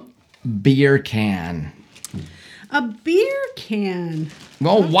 that. Beer can. A beer can.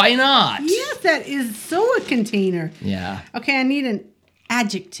 Well, why not? Yes, that is so a container. Yeah. Okay, I need an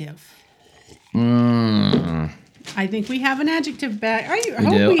adjective. I think we have an adjective bag. I We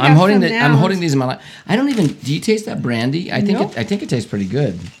hope do. we have I'm holding some I'm nouns. holding these in my lap. I don't even. Do you taste that brandy? I think Nope. I think it tastes pretty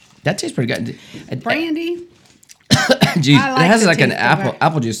good. That tastes pretty good. Brandy. Geez, I like it has the like an taste of it.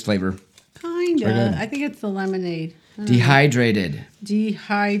 apple juice flavor. Kinda. I think it's the lemonade. Dehydrated.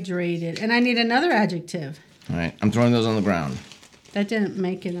 Dehydrated. And I need another adjective. All right, I'm throwing those on the ground. That didn't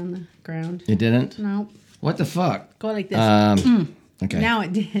make it on the ground. It didn't. No. What the fuck? Go like this. Okay. Now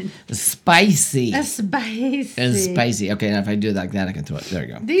it did. Spicy. That's spicy. It's spicy. Okay, now if I do it like that, I can throw it. There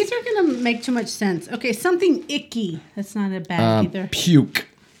you go. These are going to make too much sense. Okay, something icky. That's not a bag either. Puke.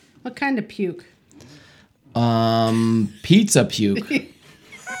 What kind of puke? Pizza puke.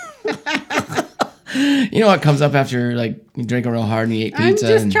 You know what comes up after like you drink real hard and you ate pizza?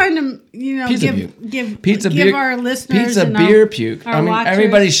 I'm just and trying to, Pizza puke. give pizza give puke. our listeners Pizza and beer puke. our I mean, watchers-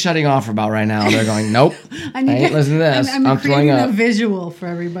 everybody's shutting off about right now. They're going, nope. I ain't listening to this. I'm I'm throwing creating up. a visual for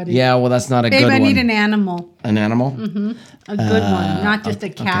everybody. Yeah, well, that's not a Babe, good I one. need an animal. An animal? A good one. Not just a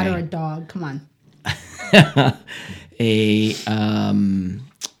cat okay. or a dog. Come on. A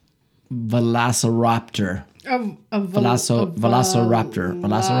velociraptor. Velociraptor.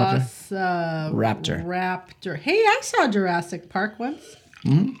 Velociraptor. Raptor. Raptor. Hey, I saw Jurassic Park once.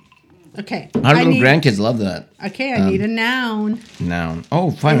 Okay. Our little need, grandkids love that Okay, I need a noun. noun.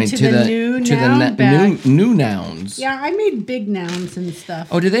 Oh, finally Into to the the new to noun the bag. new nouns. Yeah, I made big nouns and stuff.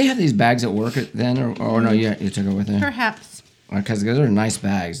 Oh, do they have these bags at work then, or no? You took it with you. Perhaps. Because those are nice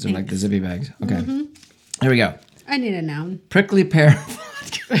bags. They're like the zippy bags. Okay. Here we go. I need a noun. Prickly pear.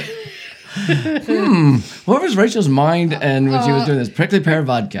 What was Rachel's mind and when she was doing this? Prickly pear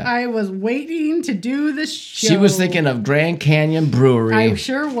vodka. I was waiting to do the show. She was thinking of Grand Canyon Brewery. I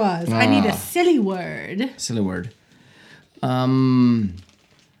sure was. I need a silly word. Silly word.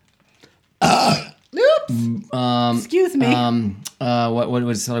 Oops. Excuse me. What would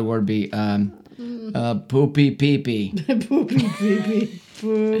a silly word be? Poopy pee-pee. Poopy pee.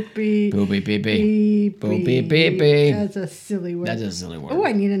 Poopy. Poopy pee-pee. Pee. Poopy pee-pee. That's a silly word. That's a silly word. Oh,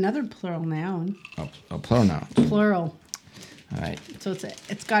 I need another plural noun. Oh, plural now. Plural. All right. So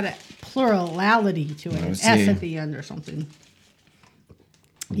it's got a plurality to it. An Let's S see. at the end or something.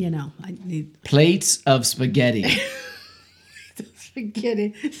 You know, I need Plates of spaghetti.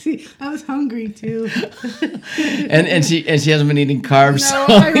 spaghetti. See, I was hungry too. and she hasn't been eating carbs. No,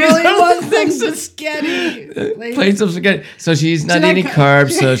 so I these really are want the some spaghetti. plates of spaghetti. So she's not Should I eating co-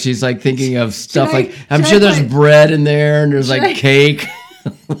 carbs, so she's like thinking of stuff I- like I'm should sure I there's put- bread in there and there's Should like I- cake,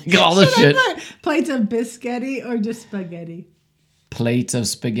 like all the Should shit. I put plates of biscotti or just spaghetti? Plates of A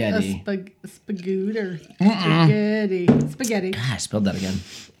spaghetti. spagoot or spaghetti. Spaghetti. I spelled that again.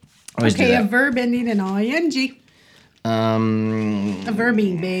 Always do Okay, a that. verb ending in ing. A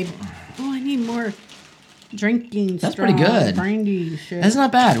verbing, babe. Oh, I need more drinking. That's pretty straws, good. Brandy shit. That's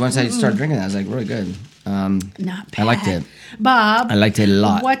not bad. Once I started drinking that, I was like really good. Not bad. I liked it. Bob. I liked it a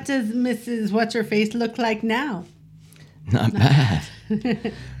lot. What does Mrs. What's her face look like now? Not bad.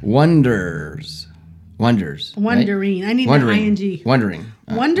 Wonders. Right? Wondering. I need Wondering. an ing. Wondering.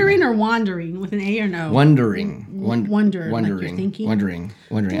 Wondering or wandering with an A or no? Wondering. Wonder, like you're Wondering. thinking? Wondering.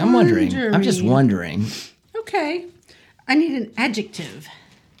 I'm wondering. I'm just wondering. Okay. I need an adjective.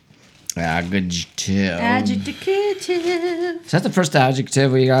 Adjective. Adjective. Is that the first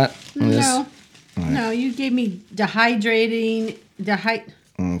adjective we got? on this? No. No, you gave me dehydrating.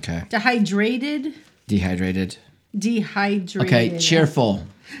 Okay. Dehydrated. Dehydrated. Dehydrated. Okay. Cheerful.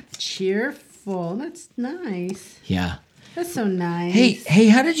 Cheerful. That's nice. Yeah. That's so nice. Hey,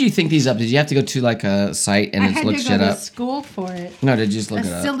 how did you think these up? Did you have to go to like a site and I just had look to go shit to up? school for it. No, did you just look A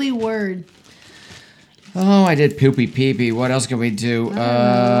it up? silly word. Oh, I did poopy pee-pee. What else can we do?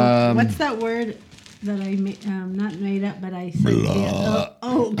 What's that word that I not made up, but I said? Yeah.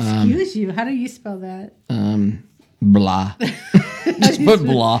 Oh, excuse you. How do you spell that? Blah. Just put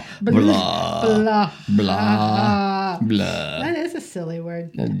blah, blah, Blah. blah, blah. That is a silly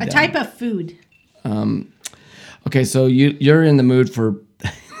word. A type of food. Okay, so you're in the mood for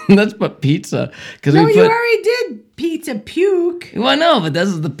let's put pizza because No, we you put. already did pizza puke. Well, no, but this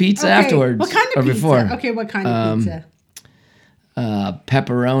is the pizza Okay, afterwards. What kind of or pizza? before. Okay, what kind of pizza?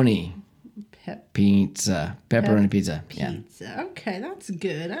 Pepperoni Pep pizza. Pepperoni pizza. Yeah. pizza. Okay, that's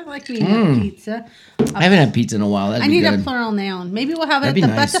good. I like me a pizza. I haven't had pizza in a while. That'd I be need a good. plural noun. Maybe we'll have it That'd at be the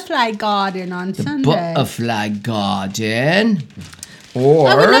nice. Butterfly Garden on Sunday. Butterfly Garden. Or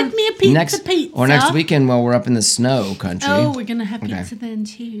I would like me a pizza pizza. Or next weekend while we're up in the snow country. Oh, we're gonna have pizza then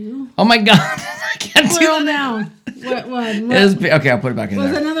too. Oh my god. I can't do Plural that. noun. What one? It was okay, I'll put it back in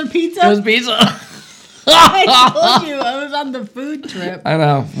Was there. another pizza? It was pizza. I told you I was on the food trip. I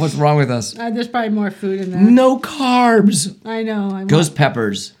know. What's wrong with us? There's probably more food in there. No carbs. I know. Ghost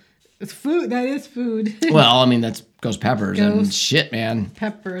peppers. It's food. That is food. Well, I mean that's ghost peppers and Ghost shit, man.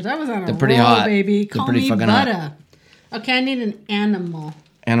 Peppers. I was on a They're pretty roll, hot. baby. They're Call pretty me fucking hot. butter. Okay, I need an animal.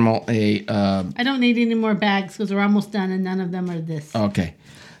 Animal I don't need any more bags because we're almost done and none of them are this. okay.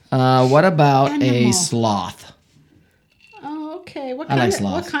 What about a Animal. sloth? Oh, okay. What I like kind of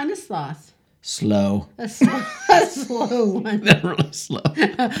sloth. What kind of sloth? Slow. A slow one. They're really slow.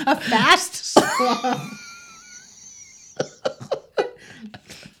 A fast sloth.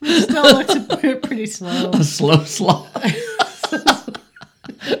 Still looks pretty slow. A slow sloth.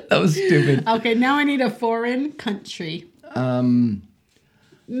 That was stupid. Okay, now I need a foreign country.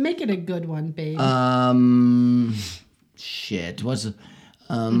 Make it a good one, babe. Shit. What's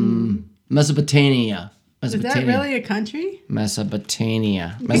Mesopotamia? Is that really a country?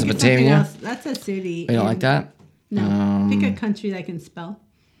 Mesopotamia. Think of something Mesopotamia. else. That's a city. You don't like that? No. Pick a country that I can spell,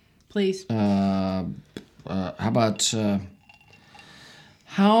 please. How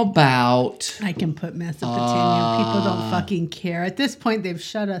about? I can put Mesopotamia. People don't fucking care. At this point, they've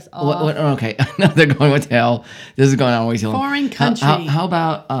shut us off. What, okay, no, they're going. What the hell? This is going on way too long. Foreign country. How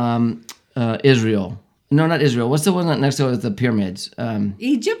about Israel? No, not Israel. What's the one that next to it with the pyramids?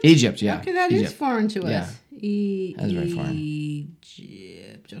 Egypt? Egypt, yeah. Okay, that is Egypt. foreign to Yeah. us. That's very foreign.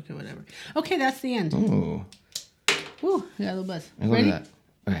 Egypt. Okay, whatever. Okay, that's the end. Ooh, Ooh, got a little buzz. look Ready? at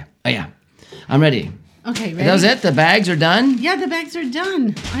that. Okay. Oh yeah, I'm ready. Okay, ready? That was it. The bags are done. Yeah, the bags are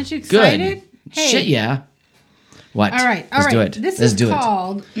done. Aren't you Good. excited? Hey. Shit, yeah. What? All right, Let's do it. This Let's is do it.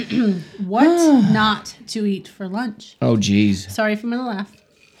 called What Not to Eat for Lunch. Oh, geez. Sorry if I'm gonna laugh.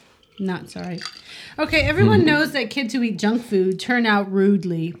 Not sorry. Okay, everyone knows that kids who eat junk food turn out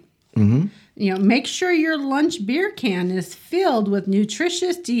rudely. Mm-hmm. You know, make sure your lunch beer can is filled with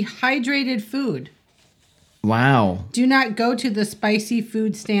nutritious dehydrated food. Wow. Do not go to the spicy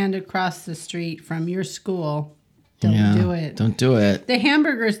food stand across the street from your school. Don't do it. Don't do it. The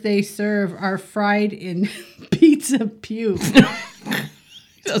hamburgers they serve are fried in pizza puke.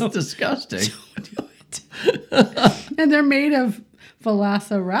 That's disgusting. And they're made of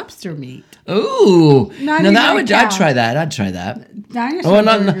velociraptor meat. Ooh. Not No, even that a I'd cow. try that. I'd try that. Dinosaur Oh,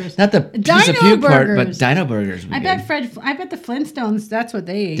 not burgers. the piece of Dino puke part, but burgers. dino burgers. would I be bet good. I bet the Flintstones, that's what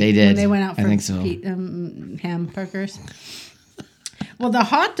they ate. They did. When they went out I for think so. hamburgers. Well, the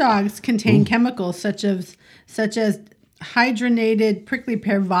hot dogs contain chemicals such as hydrogenated prickly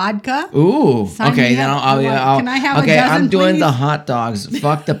pear vodka. Ooh. Sign okay, me then up. I'll Can I have a okay, I'm dozen, doing the please? hot dogs.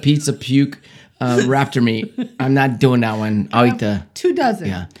 Fuck the pizza puke raptor meat. I'm not doing that one. I'll eat the 2 dozen.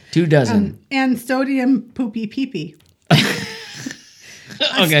 yeah 2 dozen. And sodium poopy pee-pee.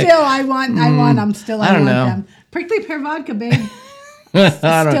 Okay. Still, I want them. Still, I don't want know. them. Prickly pear vodka, babe. I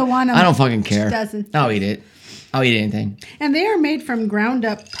still want 'em. I don't fucking care. Dozen. I'll eat it. I'll eat anything. And they are made from ground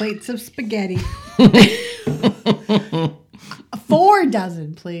up plates of spaghetti. 4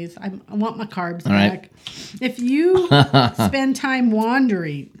 dozen, please. I want my carbs All right. back. If you spend time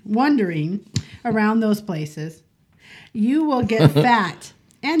wandering around those places, you will get fat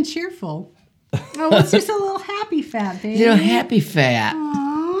and cheerful. Oh, it's just a little happy fat, baby. You're happy fat.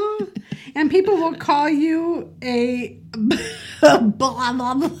 Aw. And people will call you a blah, blah,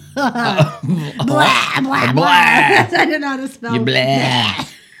 blah. Blah, blah, blah. I don't know how to spell You blah.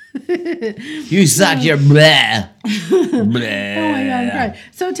 You suck your blah. Blah. Oh my God, I'm crying.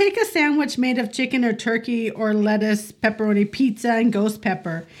 So take a sandwich made of chicken or turkey or lettuce, pepperoni, pizza, and ghost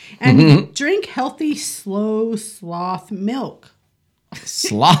pepper, and drink healthy, slow sloth milk.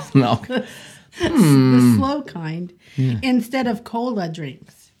 Sloth milk. The slow kind, instead of cola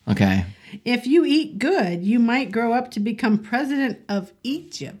drinks. Okay. If you eat good, you might grow up to become president of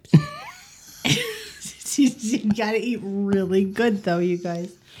Egypt. You gotta eat really good, though, you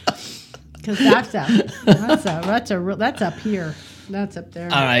guys, because that's up here. That's up there.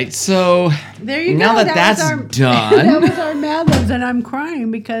 All right, so There you now go. that that's was our, done, that was our Mad Libs, and I'm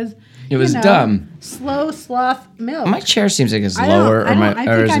crying because it was dumb. Slow sloth milk. My chair seems like it's I don't- lower, I or my don't-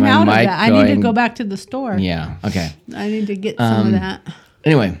 I or think is I'm my out of mic that. I going? need to go back to the store. Yeah. Okay. I need to get some of that.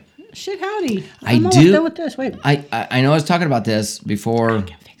 Anyway, Shit, howdy. I I'm almost do- done with this. Wait. I know I was talking about this before.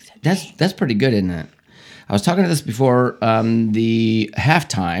 That's pretty good, isn't it? I was talking to this before the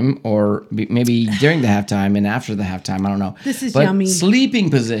halftime, or maybe during the halftime and after the halftime. I don't know. This is but yummy. Sleeping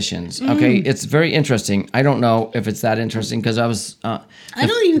positions. Okay, it's very interesting. I don't know if it's that interesting because I was. I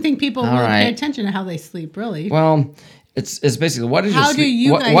don't even think people will right. pay attention to how they sleep, really. Well, it's basically what is How your do sleep,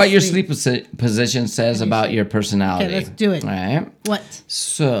 you guys what your sleep? sleep position says about your personality. Okay, let's do it. All right. What?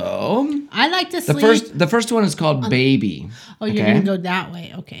 So I like to the sleep. the first one is called baby. Oh, you're okay? going to go that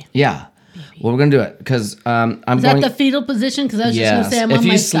way. Okay. Yeah. Well, we're gonna do it because I'm Is going. that the fetal position? Because I was just going Yes. to say I'm If on you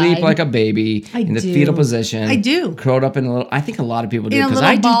my sleep side. like a baby I in the do. fetal position, I do. curled up in a little. I think a lot of people do In a because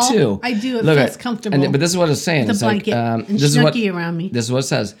little I ball. do too. I do. It Look feels at- comfortable. but this is what it's saying. The It's blanket like and this is what snooky around me. This is what it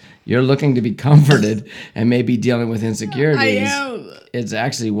says. You're looking to be comforted and maybe dealing with insecurities. am. It's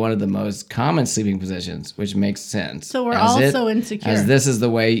actually one of the most common sleeping positions, which makes sense. So we're all so insecure. As this is the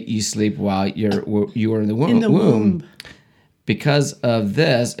way you sleep while you are in the womb. In the womb. Because of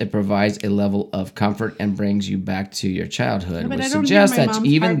this, it provides a level of comfort and brings you back to your childhood, but which I don't suggests hear my that mom's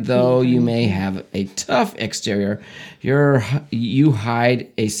even heartbeat though or you may have a tough exterior, you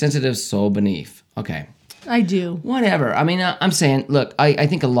hide a sensitive soul beneath. Okay. I do. Whatever. I mean, I'm saying, look, I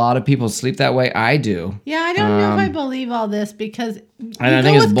think a lot of people sleep that way. I do. Yeah, I don't know if I believe all this because I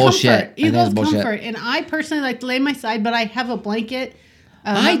think it's bullshit. You I think go it's with bullshit. comfort, and I personally like to lay my side, but I have a blanket.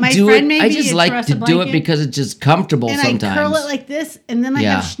 I my do friend it. made I me just a like to Teresa do it blanket, because it's just comfortable and sometimes. I curl it like this, and then I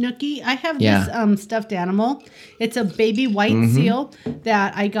Yeah. have Snooki. I have Yeah. this stuffed animal. It's a baby white Mm-hmm. seal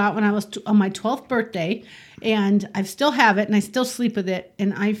that I got when I was on my 12th birthday, and I still have it, and I still sleep with it.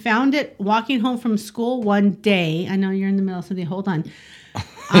 And I found it walking home from school one day. I know you're in the middle of something. Hold on.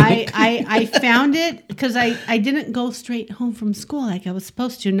 I found it because I didn't go straight home from school like I was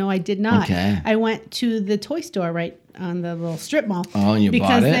supposed to. No, I did not. Okay. I went to the toy store right on the little strip mall. Oh, and you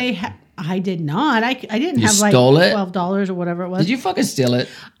because bought it? they I did not. I didn't You have like stole it? $12 or whatever it was. Did you fucking steal it?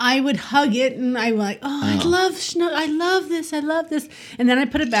 I would hug it and I was like, I love I love this. I love this. And then I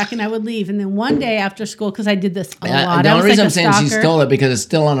put it back and I would leave. And then one day after school, because I did this a lot. The I only was reason like I'm a saying she stalker. stole it because it's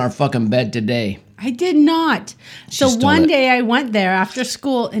still on our fucking bed today. I did not. So stole one it. day I went there after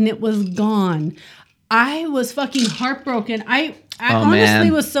school and it was gone. I was fucking heartbroken. I Oh, honestly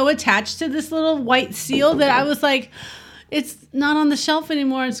man. was so attached to this little white seal that I was like, it's not on the shelf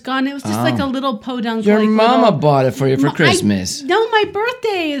anymore. It's gone. It was just like a little podunk. Your like mama little- bought it for you for Christmas. No, my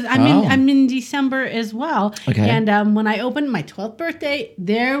birthday is. Oh. I'm in December as well. Okay. And when I opened my 12th birthday,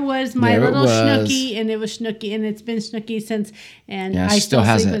 there was my There it little was. Snooki, and it was Snooki, and it's been Snooki since. And Yeah, I she still still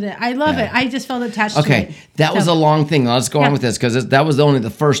has sleep it. with it. I love Yeah. it. I just felt attached to it. Okay, that was So, a long thing. Let's go on Yeah. with this because that was only the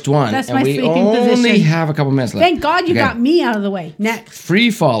first one. That's and my we sleeping only position. have a couple minutes left. Thank God you Okay. got me out of the way. Next.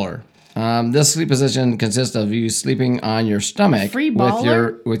 Free faller. This sleep position consists of you sleeping on your stomach Free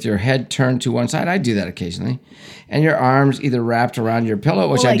with your head turned to one side. I do that occasionally, and your arms either wrapped around your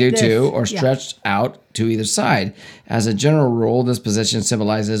pillow, which I Like do this. too, or Yeah. stretched out to either side. As a general rule, this position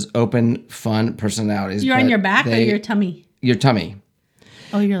symbolizes open, fun personalities. You're on but your back or they- your tummy? Your tummy.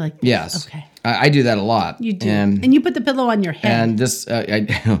 Oh, you're like this. Yes. Okay. I do that a lot. You do. And And you put the pillow on your head. and this, I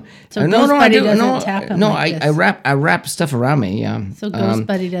So Ghost Buddy doesn't No, tap him no, like I this. wrap stuff around me. Yeah. So Ghost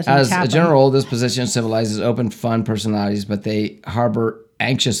Buddy doesn't As tap a him. general rule, this position symbolizes open, fun personalities, but they harbor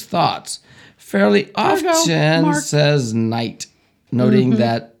anxious thoughts. Fairly you go, often, Mark. says Knight, noting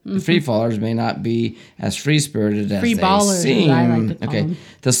that free fallers may not be as free spirited as Free they ballers, as seem. I like to call Okay, them.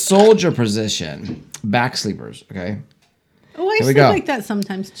 the soldier position, back sleepers. Okay. Oh, I Here we sleep go. like that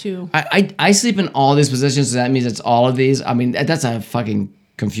sometimes too. I sleep in all these positions, so that means it's all of these. I mean, that's a fucking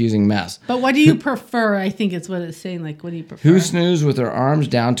confusing mess. But what do you prefer? I think it's what it's saying. Like, what do you prefer? Who snooze with their arms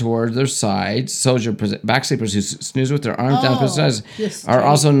down towards their sides? Back sleepers who snooze with their arms down towards their sides just are straight.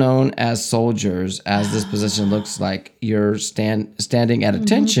 also known as soldiers, as this position looks like you're standing at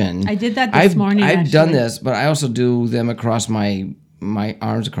attention. Mm-hmm. I did that this morning, I've done actually. this, but I also do them across my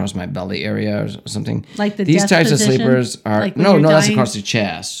arms across my belly area or something. Like the these death types position? of sleepers are Like when no, you're that's dying? across the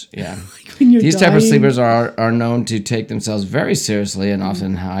chest. Yeah. when you're These type of dying. sleepers are known to take themselves very seriously and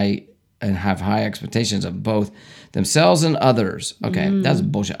often have high expectations of both themselves and others. Okay, that's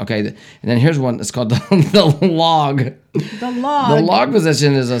bullshit. Okay, and then here's one that's called the log. The log. The log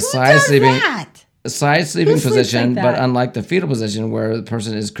position is a side does sleeping. that? side sleeping Who sleeps position, like but that? unlike the fetal position where the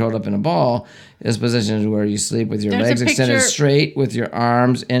person is curled up in a ball, this position is where you sleep with your There's a legs extended picture- straight with your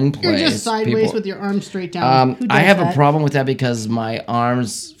arms in place. You're just sideways People- with your arms straight down. Who I does have that? a problem with that because my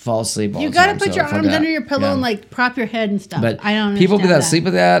arms fall asleep all You the got time. to put so your fuck arms that. under your pillow Yeah. and like prop your head and stuff. But I don't people that understand sleep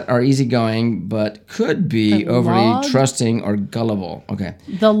with that are easygoing, but could be The overly log? trusting or gullible. Okay.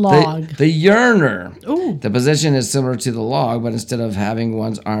 The log. The yearner. Ooh. The position is similar to the log, but instead of having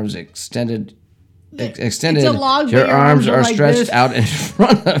one's arms extended, extended, It's a log, but your your arms arms are are like stretched this. out in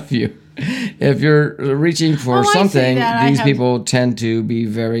front of you. If you're reaching for Oh, I see something, that. I these have- people tend to be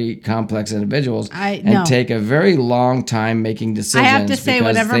very complex individuals No. and take a very long time making decisions. have to say,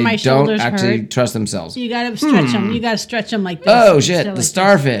 because whenever they my don't shoulders actually hurt, trust themselves. You got to stretch them. You got to stretch them like this. Oh instead shit! of The like this.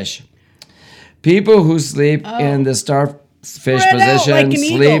 starfish. People who sleep in the starfish Spread out position like an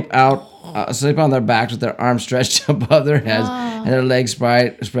sleep eagle. out, sleep on their backs with their arms stretched above their heads and their legs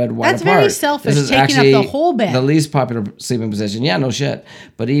spread wide That's apart. very selfish, This is taking up actually the whole bed. the least popular sleeping position. Yeah, no shit.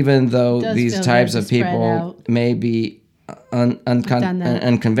 But even though Does these feel types good of to spread people out. may be done that.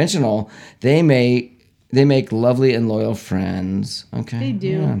 unconventional, they make lovely and loyal friends. Okay, They do.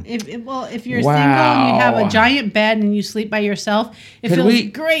 yeah. If you're single and you have Wow. a giant bed and you sleep by yourself, it Could feels we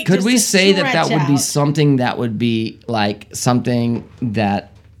great. Could just we to say that stretch would be out. something that would be like something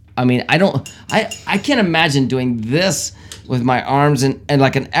that I mean I can't imagine doing this with my arms in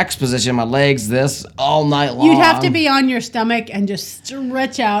like an X position, my legs this all night long. You'd have to be on your stomach and just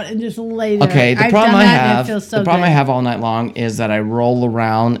stretch out and just lay there. Okay, the I've problem done I that and it have, feels so the problem good. I have all night long is that I roll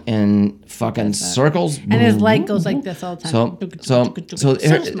around in fucking circles. And his leg goes like this all the time. So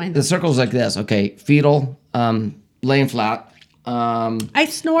does mine. the circle's like this. Okay, fetal, laying flat. I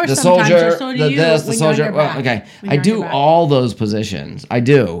snore The sometimes, soldier, or so do the you. this, the when you're on soldier. your Well, back. okay, When I you're on do your back. all those positions. I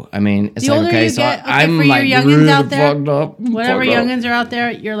do. I mean, it's The like older okay, you so get, okay, I'm for like your youngins really out there, fucked up. Whatever fucked up. youngins are out there,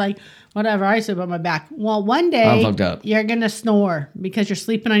 you're like, whatever, I sleep on my back. Well, one I'm day fucked up. you're gonna snore because you're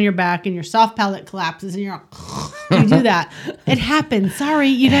sleeping on your back and your soft palate collapses and you're you do that. It happens. Sorry,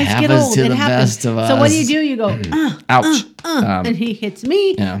 you guys get happens old. to It the happens. best of So what do us. you do? You go, Ouch. and he hits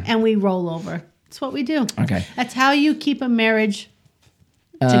me, yeah. and we roll over. That's what we do. Okay. That's how you keep a marriage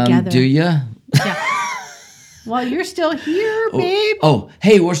together. Do you? Yeah. Well, you're still here, babe. Oh,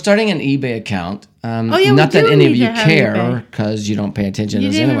 hey, we're starting an eBay account. yeah, we not that do any of need you to have care eBay. because you don't pay attention You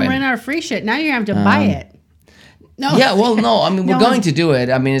to this didn't anyway. even rent our free shit. Now you have to buy it. No. Yeah, well, no, I mean, we're No going one's- to do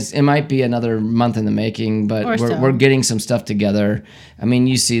it. I mean, it might be another month in the making, but Or so. we're getting some stuff together. I mean,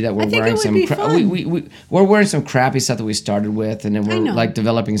 you see that we're think it wearing would some. be fun. We're wearing some crappy stuff that we started with, and then I we're know. like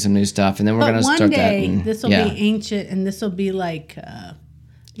developing some new stuff, and then we're But going to one start that. day, And, this will yeah. be ancient, and this will be like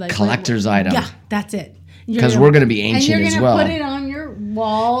Collector's item. Yeah, that's it. 'Cause we're gonna be ancient and as you're well. gonna put it on your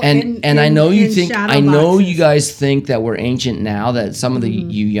wall. And I know you in think shadow I know boxes. you guys think that we're ancient now, that some of the Mm-hmm.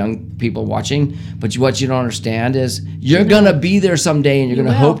 you young people watching, but what you don't understand is you're gonna be there someday and you're gonna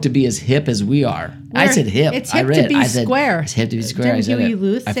will. hope to be as hip as we are. I We're- said hip. it's I hip read. to be I said square. It's hip to be square. Didn't I said Huey it.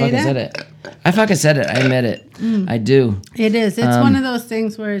 Lewis I say fucking that? said it. I fucking said it. I admit it. I do. It is. It's one of those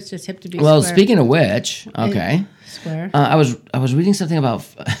things where it's just hip to be Well, square. speaking of which, okay. Square. I was reading something about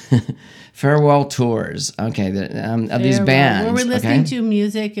farewell tours. Okay, of these Farewell. bands. Were we listening okay? to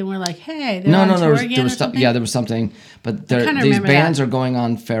music and we're like, hey, they're No, on no, tour there was, again there or was something? yeah, there was something, but kinda these remember bands that. are going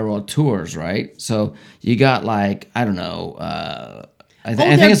on farewell tours, right? So you got like I don't know, I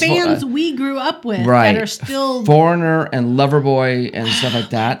they're think it's bands we grew up with right, that are still Foreigner and Loverboy and stuff like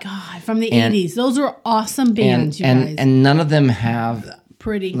that, God from the And- 80s. Those were awesome bands, you guys. and none of them have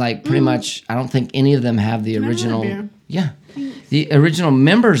Pretty. like pretty much. I don't think any of them have the I have original. another beer? Yeah. The original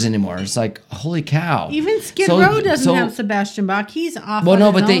members anymore. It's like holy cow. Even Skid So- Row doesn't so- have Sebastian Bach. He's off Well, on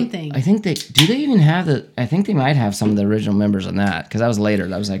no, his but own thing. I think they do. They even have the. I think they might have some of the original members on that because that was later.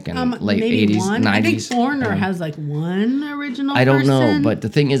 That was like in late maybe 80s, one. 90s. I think Foreigner has like one original I don't know, person. but the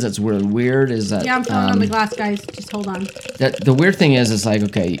thing is, that's really weird. Is that Yeah, I'm filling on the glass, guys. Just hold on. that the weird thing is, it's like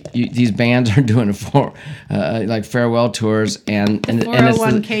okay, these bands are doing like farewell tours, and it's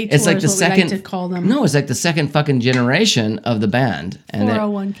 401k it's like tours, the what we like second. to call them. No, it's like the second fucking generation of the band, and they're-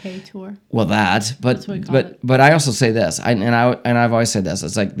 401k tour. well, that, but what we call it. but I also say this, and I've always said this.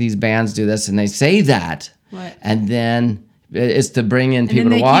 It's like these bands do this, and they say that, What? and then it's to bring in people then to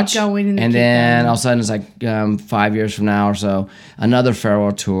they keep watch, going and they keep then going. all of a sudden it's like 5 years from now or so, another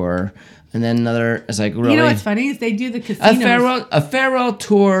farewell tour, and then another. It's like really. You know what's funny is they do the a casinos. farewell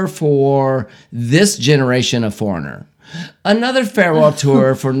tour for this generation of Foreigner. Another farewell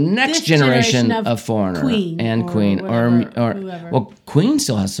tour for next This generation generation of of Foreigner Queen and or Queen whatever, whoever. well, Queen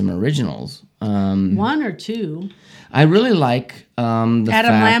still has some originals. One or two. I really like the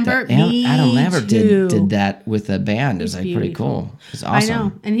Adam fact Lambert, that me Adam Lambert too. did that with a band. It's like pretty beautiful. cool. It's awesome. I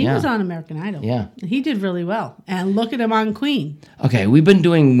know. And he Yeah. was on American Idol. Yeah. And he did really well. And look at him on Queen. Okay, we've been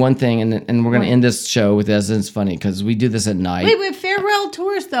doing one thing, and we're gonna end this show with this. And it's funny because we do this at night. Wait, farewell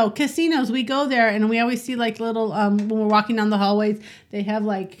tours though. Casinos, we go there and we always see like little when we're walking down the hallways, they have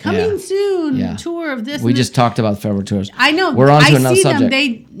like coming soon Yeah. tour of this. We and just this. talked about farewell tours. I know. We're on to I another see subject.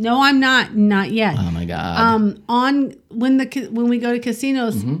 them. No, I'm not yet. Oh my god. On when we go to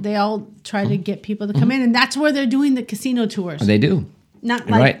casinos, Mm-hmm. they all try to get people to come in, and that's where they're doing the casino tours. They do. Not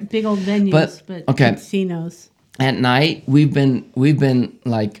You're like right. big old venues, but okay. casinos. At night, we've been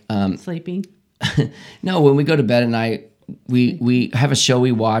like Sleeping. no, when we go to bed at night, we have a show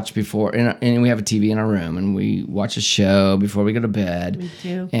we watch before, and we have a TV in our room, and we watch a show before we go to bed. We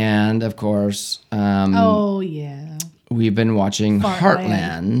do. And of course, Oh yeah, we've been watching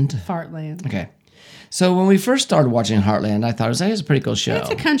Heartland. Fartland. Okay. So when we first started watching Heartland, I thought it was a pretty cool show. It's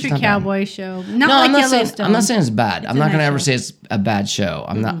a country It's not bad. cowboy show. Not No, like I'm not saying Yellowstone. I'm not saying it's bad. I'm a not going to nice ever show. say it's a bad show.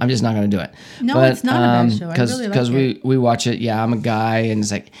 I'm just not going to do it. No, it's not a bad show. I really like because it. we watch it. Yeah, I'm a guy, and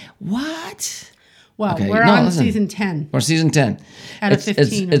it's like what? Well, Okay, we're no, on listen. season 10. Or season 10. Out of It's-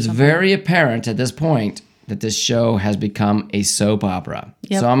 15 or It's something. very apparent at this point that this show has become a soap opera.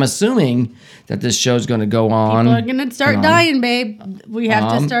 Yep. So I'm assuming that this show is going to go on. People are gonna start dying, babe. We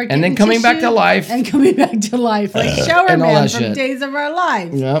have to start and then getting coming back tissue to life. and coming back to life, like Shower And all Man that from shit. Days of Our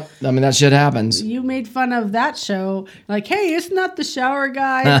Lives. Yep. I mean, that shit happens. You made fun of that show, like, hey, it's not the shower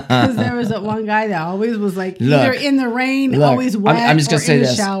guy, because there was that one guy that always was like either Look, in the rain, Look, always wet, I'm just or going to say in the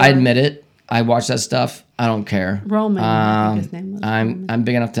this. shower. I admit it. I watch that stuff. I don't care. Roman, I think his name was I'm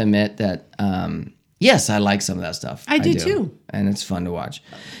big enough to admit that. Yes, I like some of that stuff. I do too. and it's fun to watch.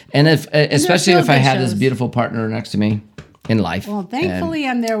 And especially if I feel-good had this shows. beautiful partner next to me in life. Well, thankfully,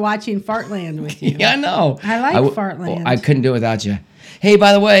 I'm there watching Fartland with you. Yeah, I know. I like Fartland. I couldn't do it without you. Hey,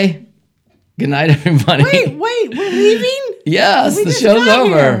 by the way, good night, everybody. Wait, we're leaving? Yes, We the just show's got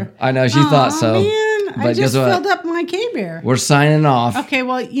over. here. I know, she thought so. Man, I But just guess what? filled up my K-Bear. We're signing off. Okay,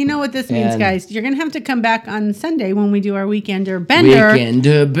 well, you know what this means, And- guys. You're going to have to come back on Sunday when we do our Weekender Bender.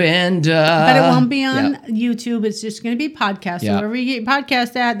 Weekender Bender. But it won't be on Yep. YouTube. It's just going to be podcast. Yeah. So wherever you get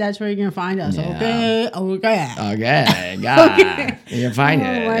podcast at, that's where you're going to find us. Yeah. Okay. Okay, God. You can find Oh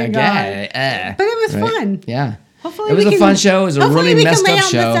it. my Okay. But it was fun. Yeah. Hopefully It was we a fun show. It was a hopefully really we messed can lay up out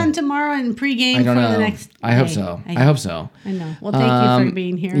show. the sun tomorrow and pregame I don't for know. the next I hope day. so. I I hope so. I know. Well, thank you for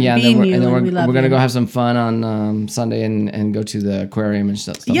being here. Yeah, and being then you, and we love we're gonna you. go have some fun on Sunday and go to the aquarium and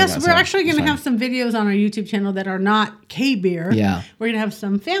stuff. Yes, like that. we're So, actually going to it's have some videos on our YouTube channel that are not K-Beer. Yeah. We're going to have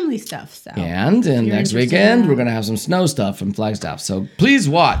some family stuff. So fun. And if you're next interested in weekend that. we're gonna have some snow stuff from Flagstaff. So please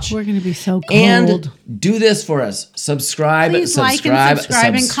watch. We're going to be so cold. And do this for us. Subscribe, Please like and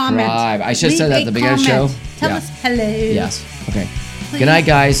subscribe and comment. I should have Leave said that a at the beginning of the show. comment. Tell Yeah. us hello. Yes. Okay. Please. Good night,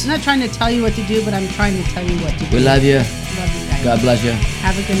 guys. I'm not trying to tell you what to do, but I'm trying to tell you what to do. We love you. Love you guys. God bless you.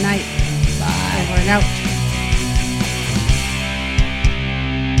 Have a good night. Bye. Over and out.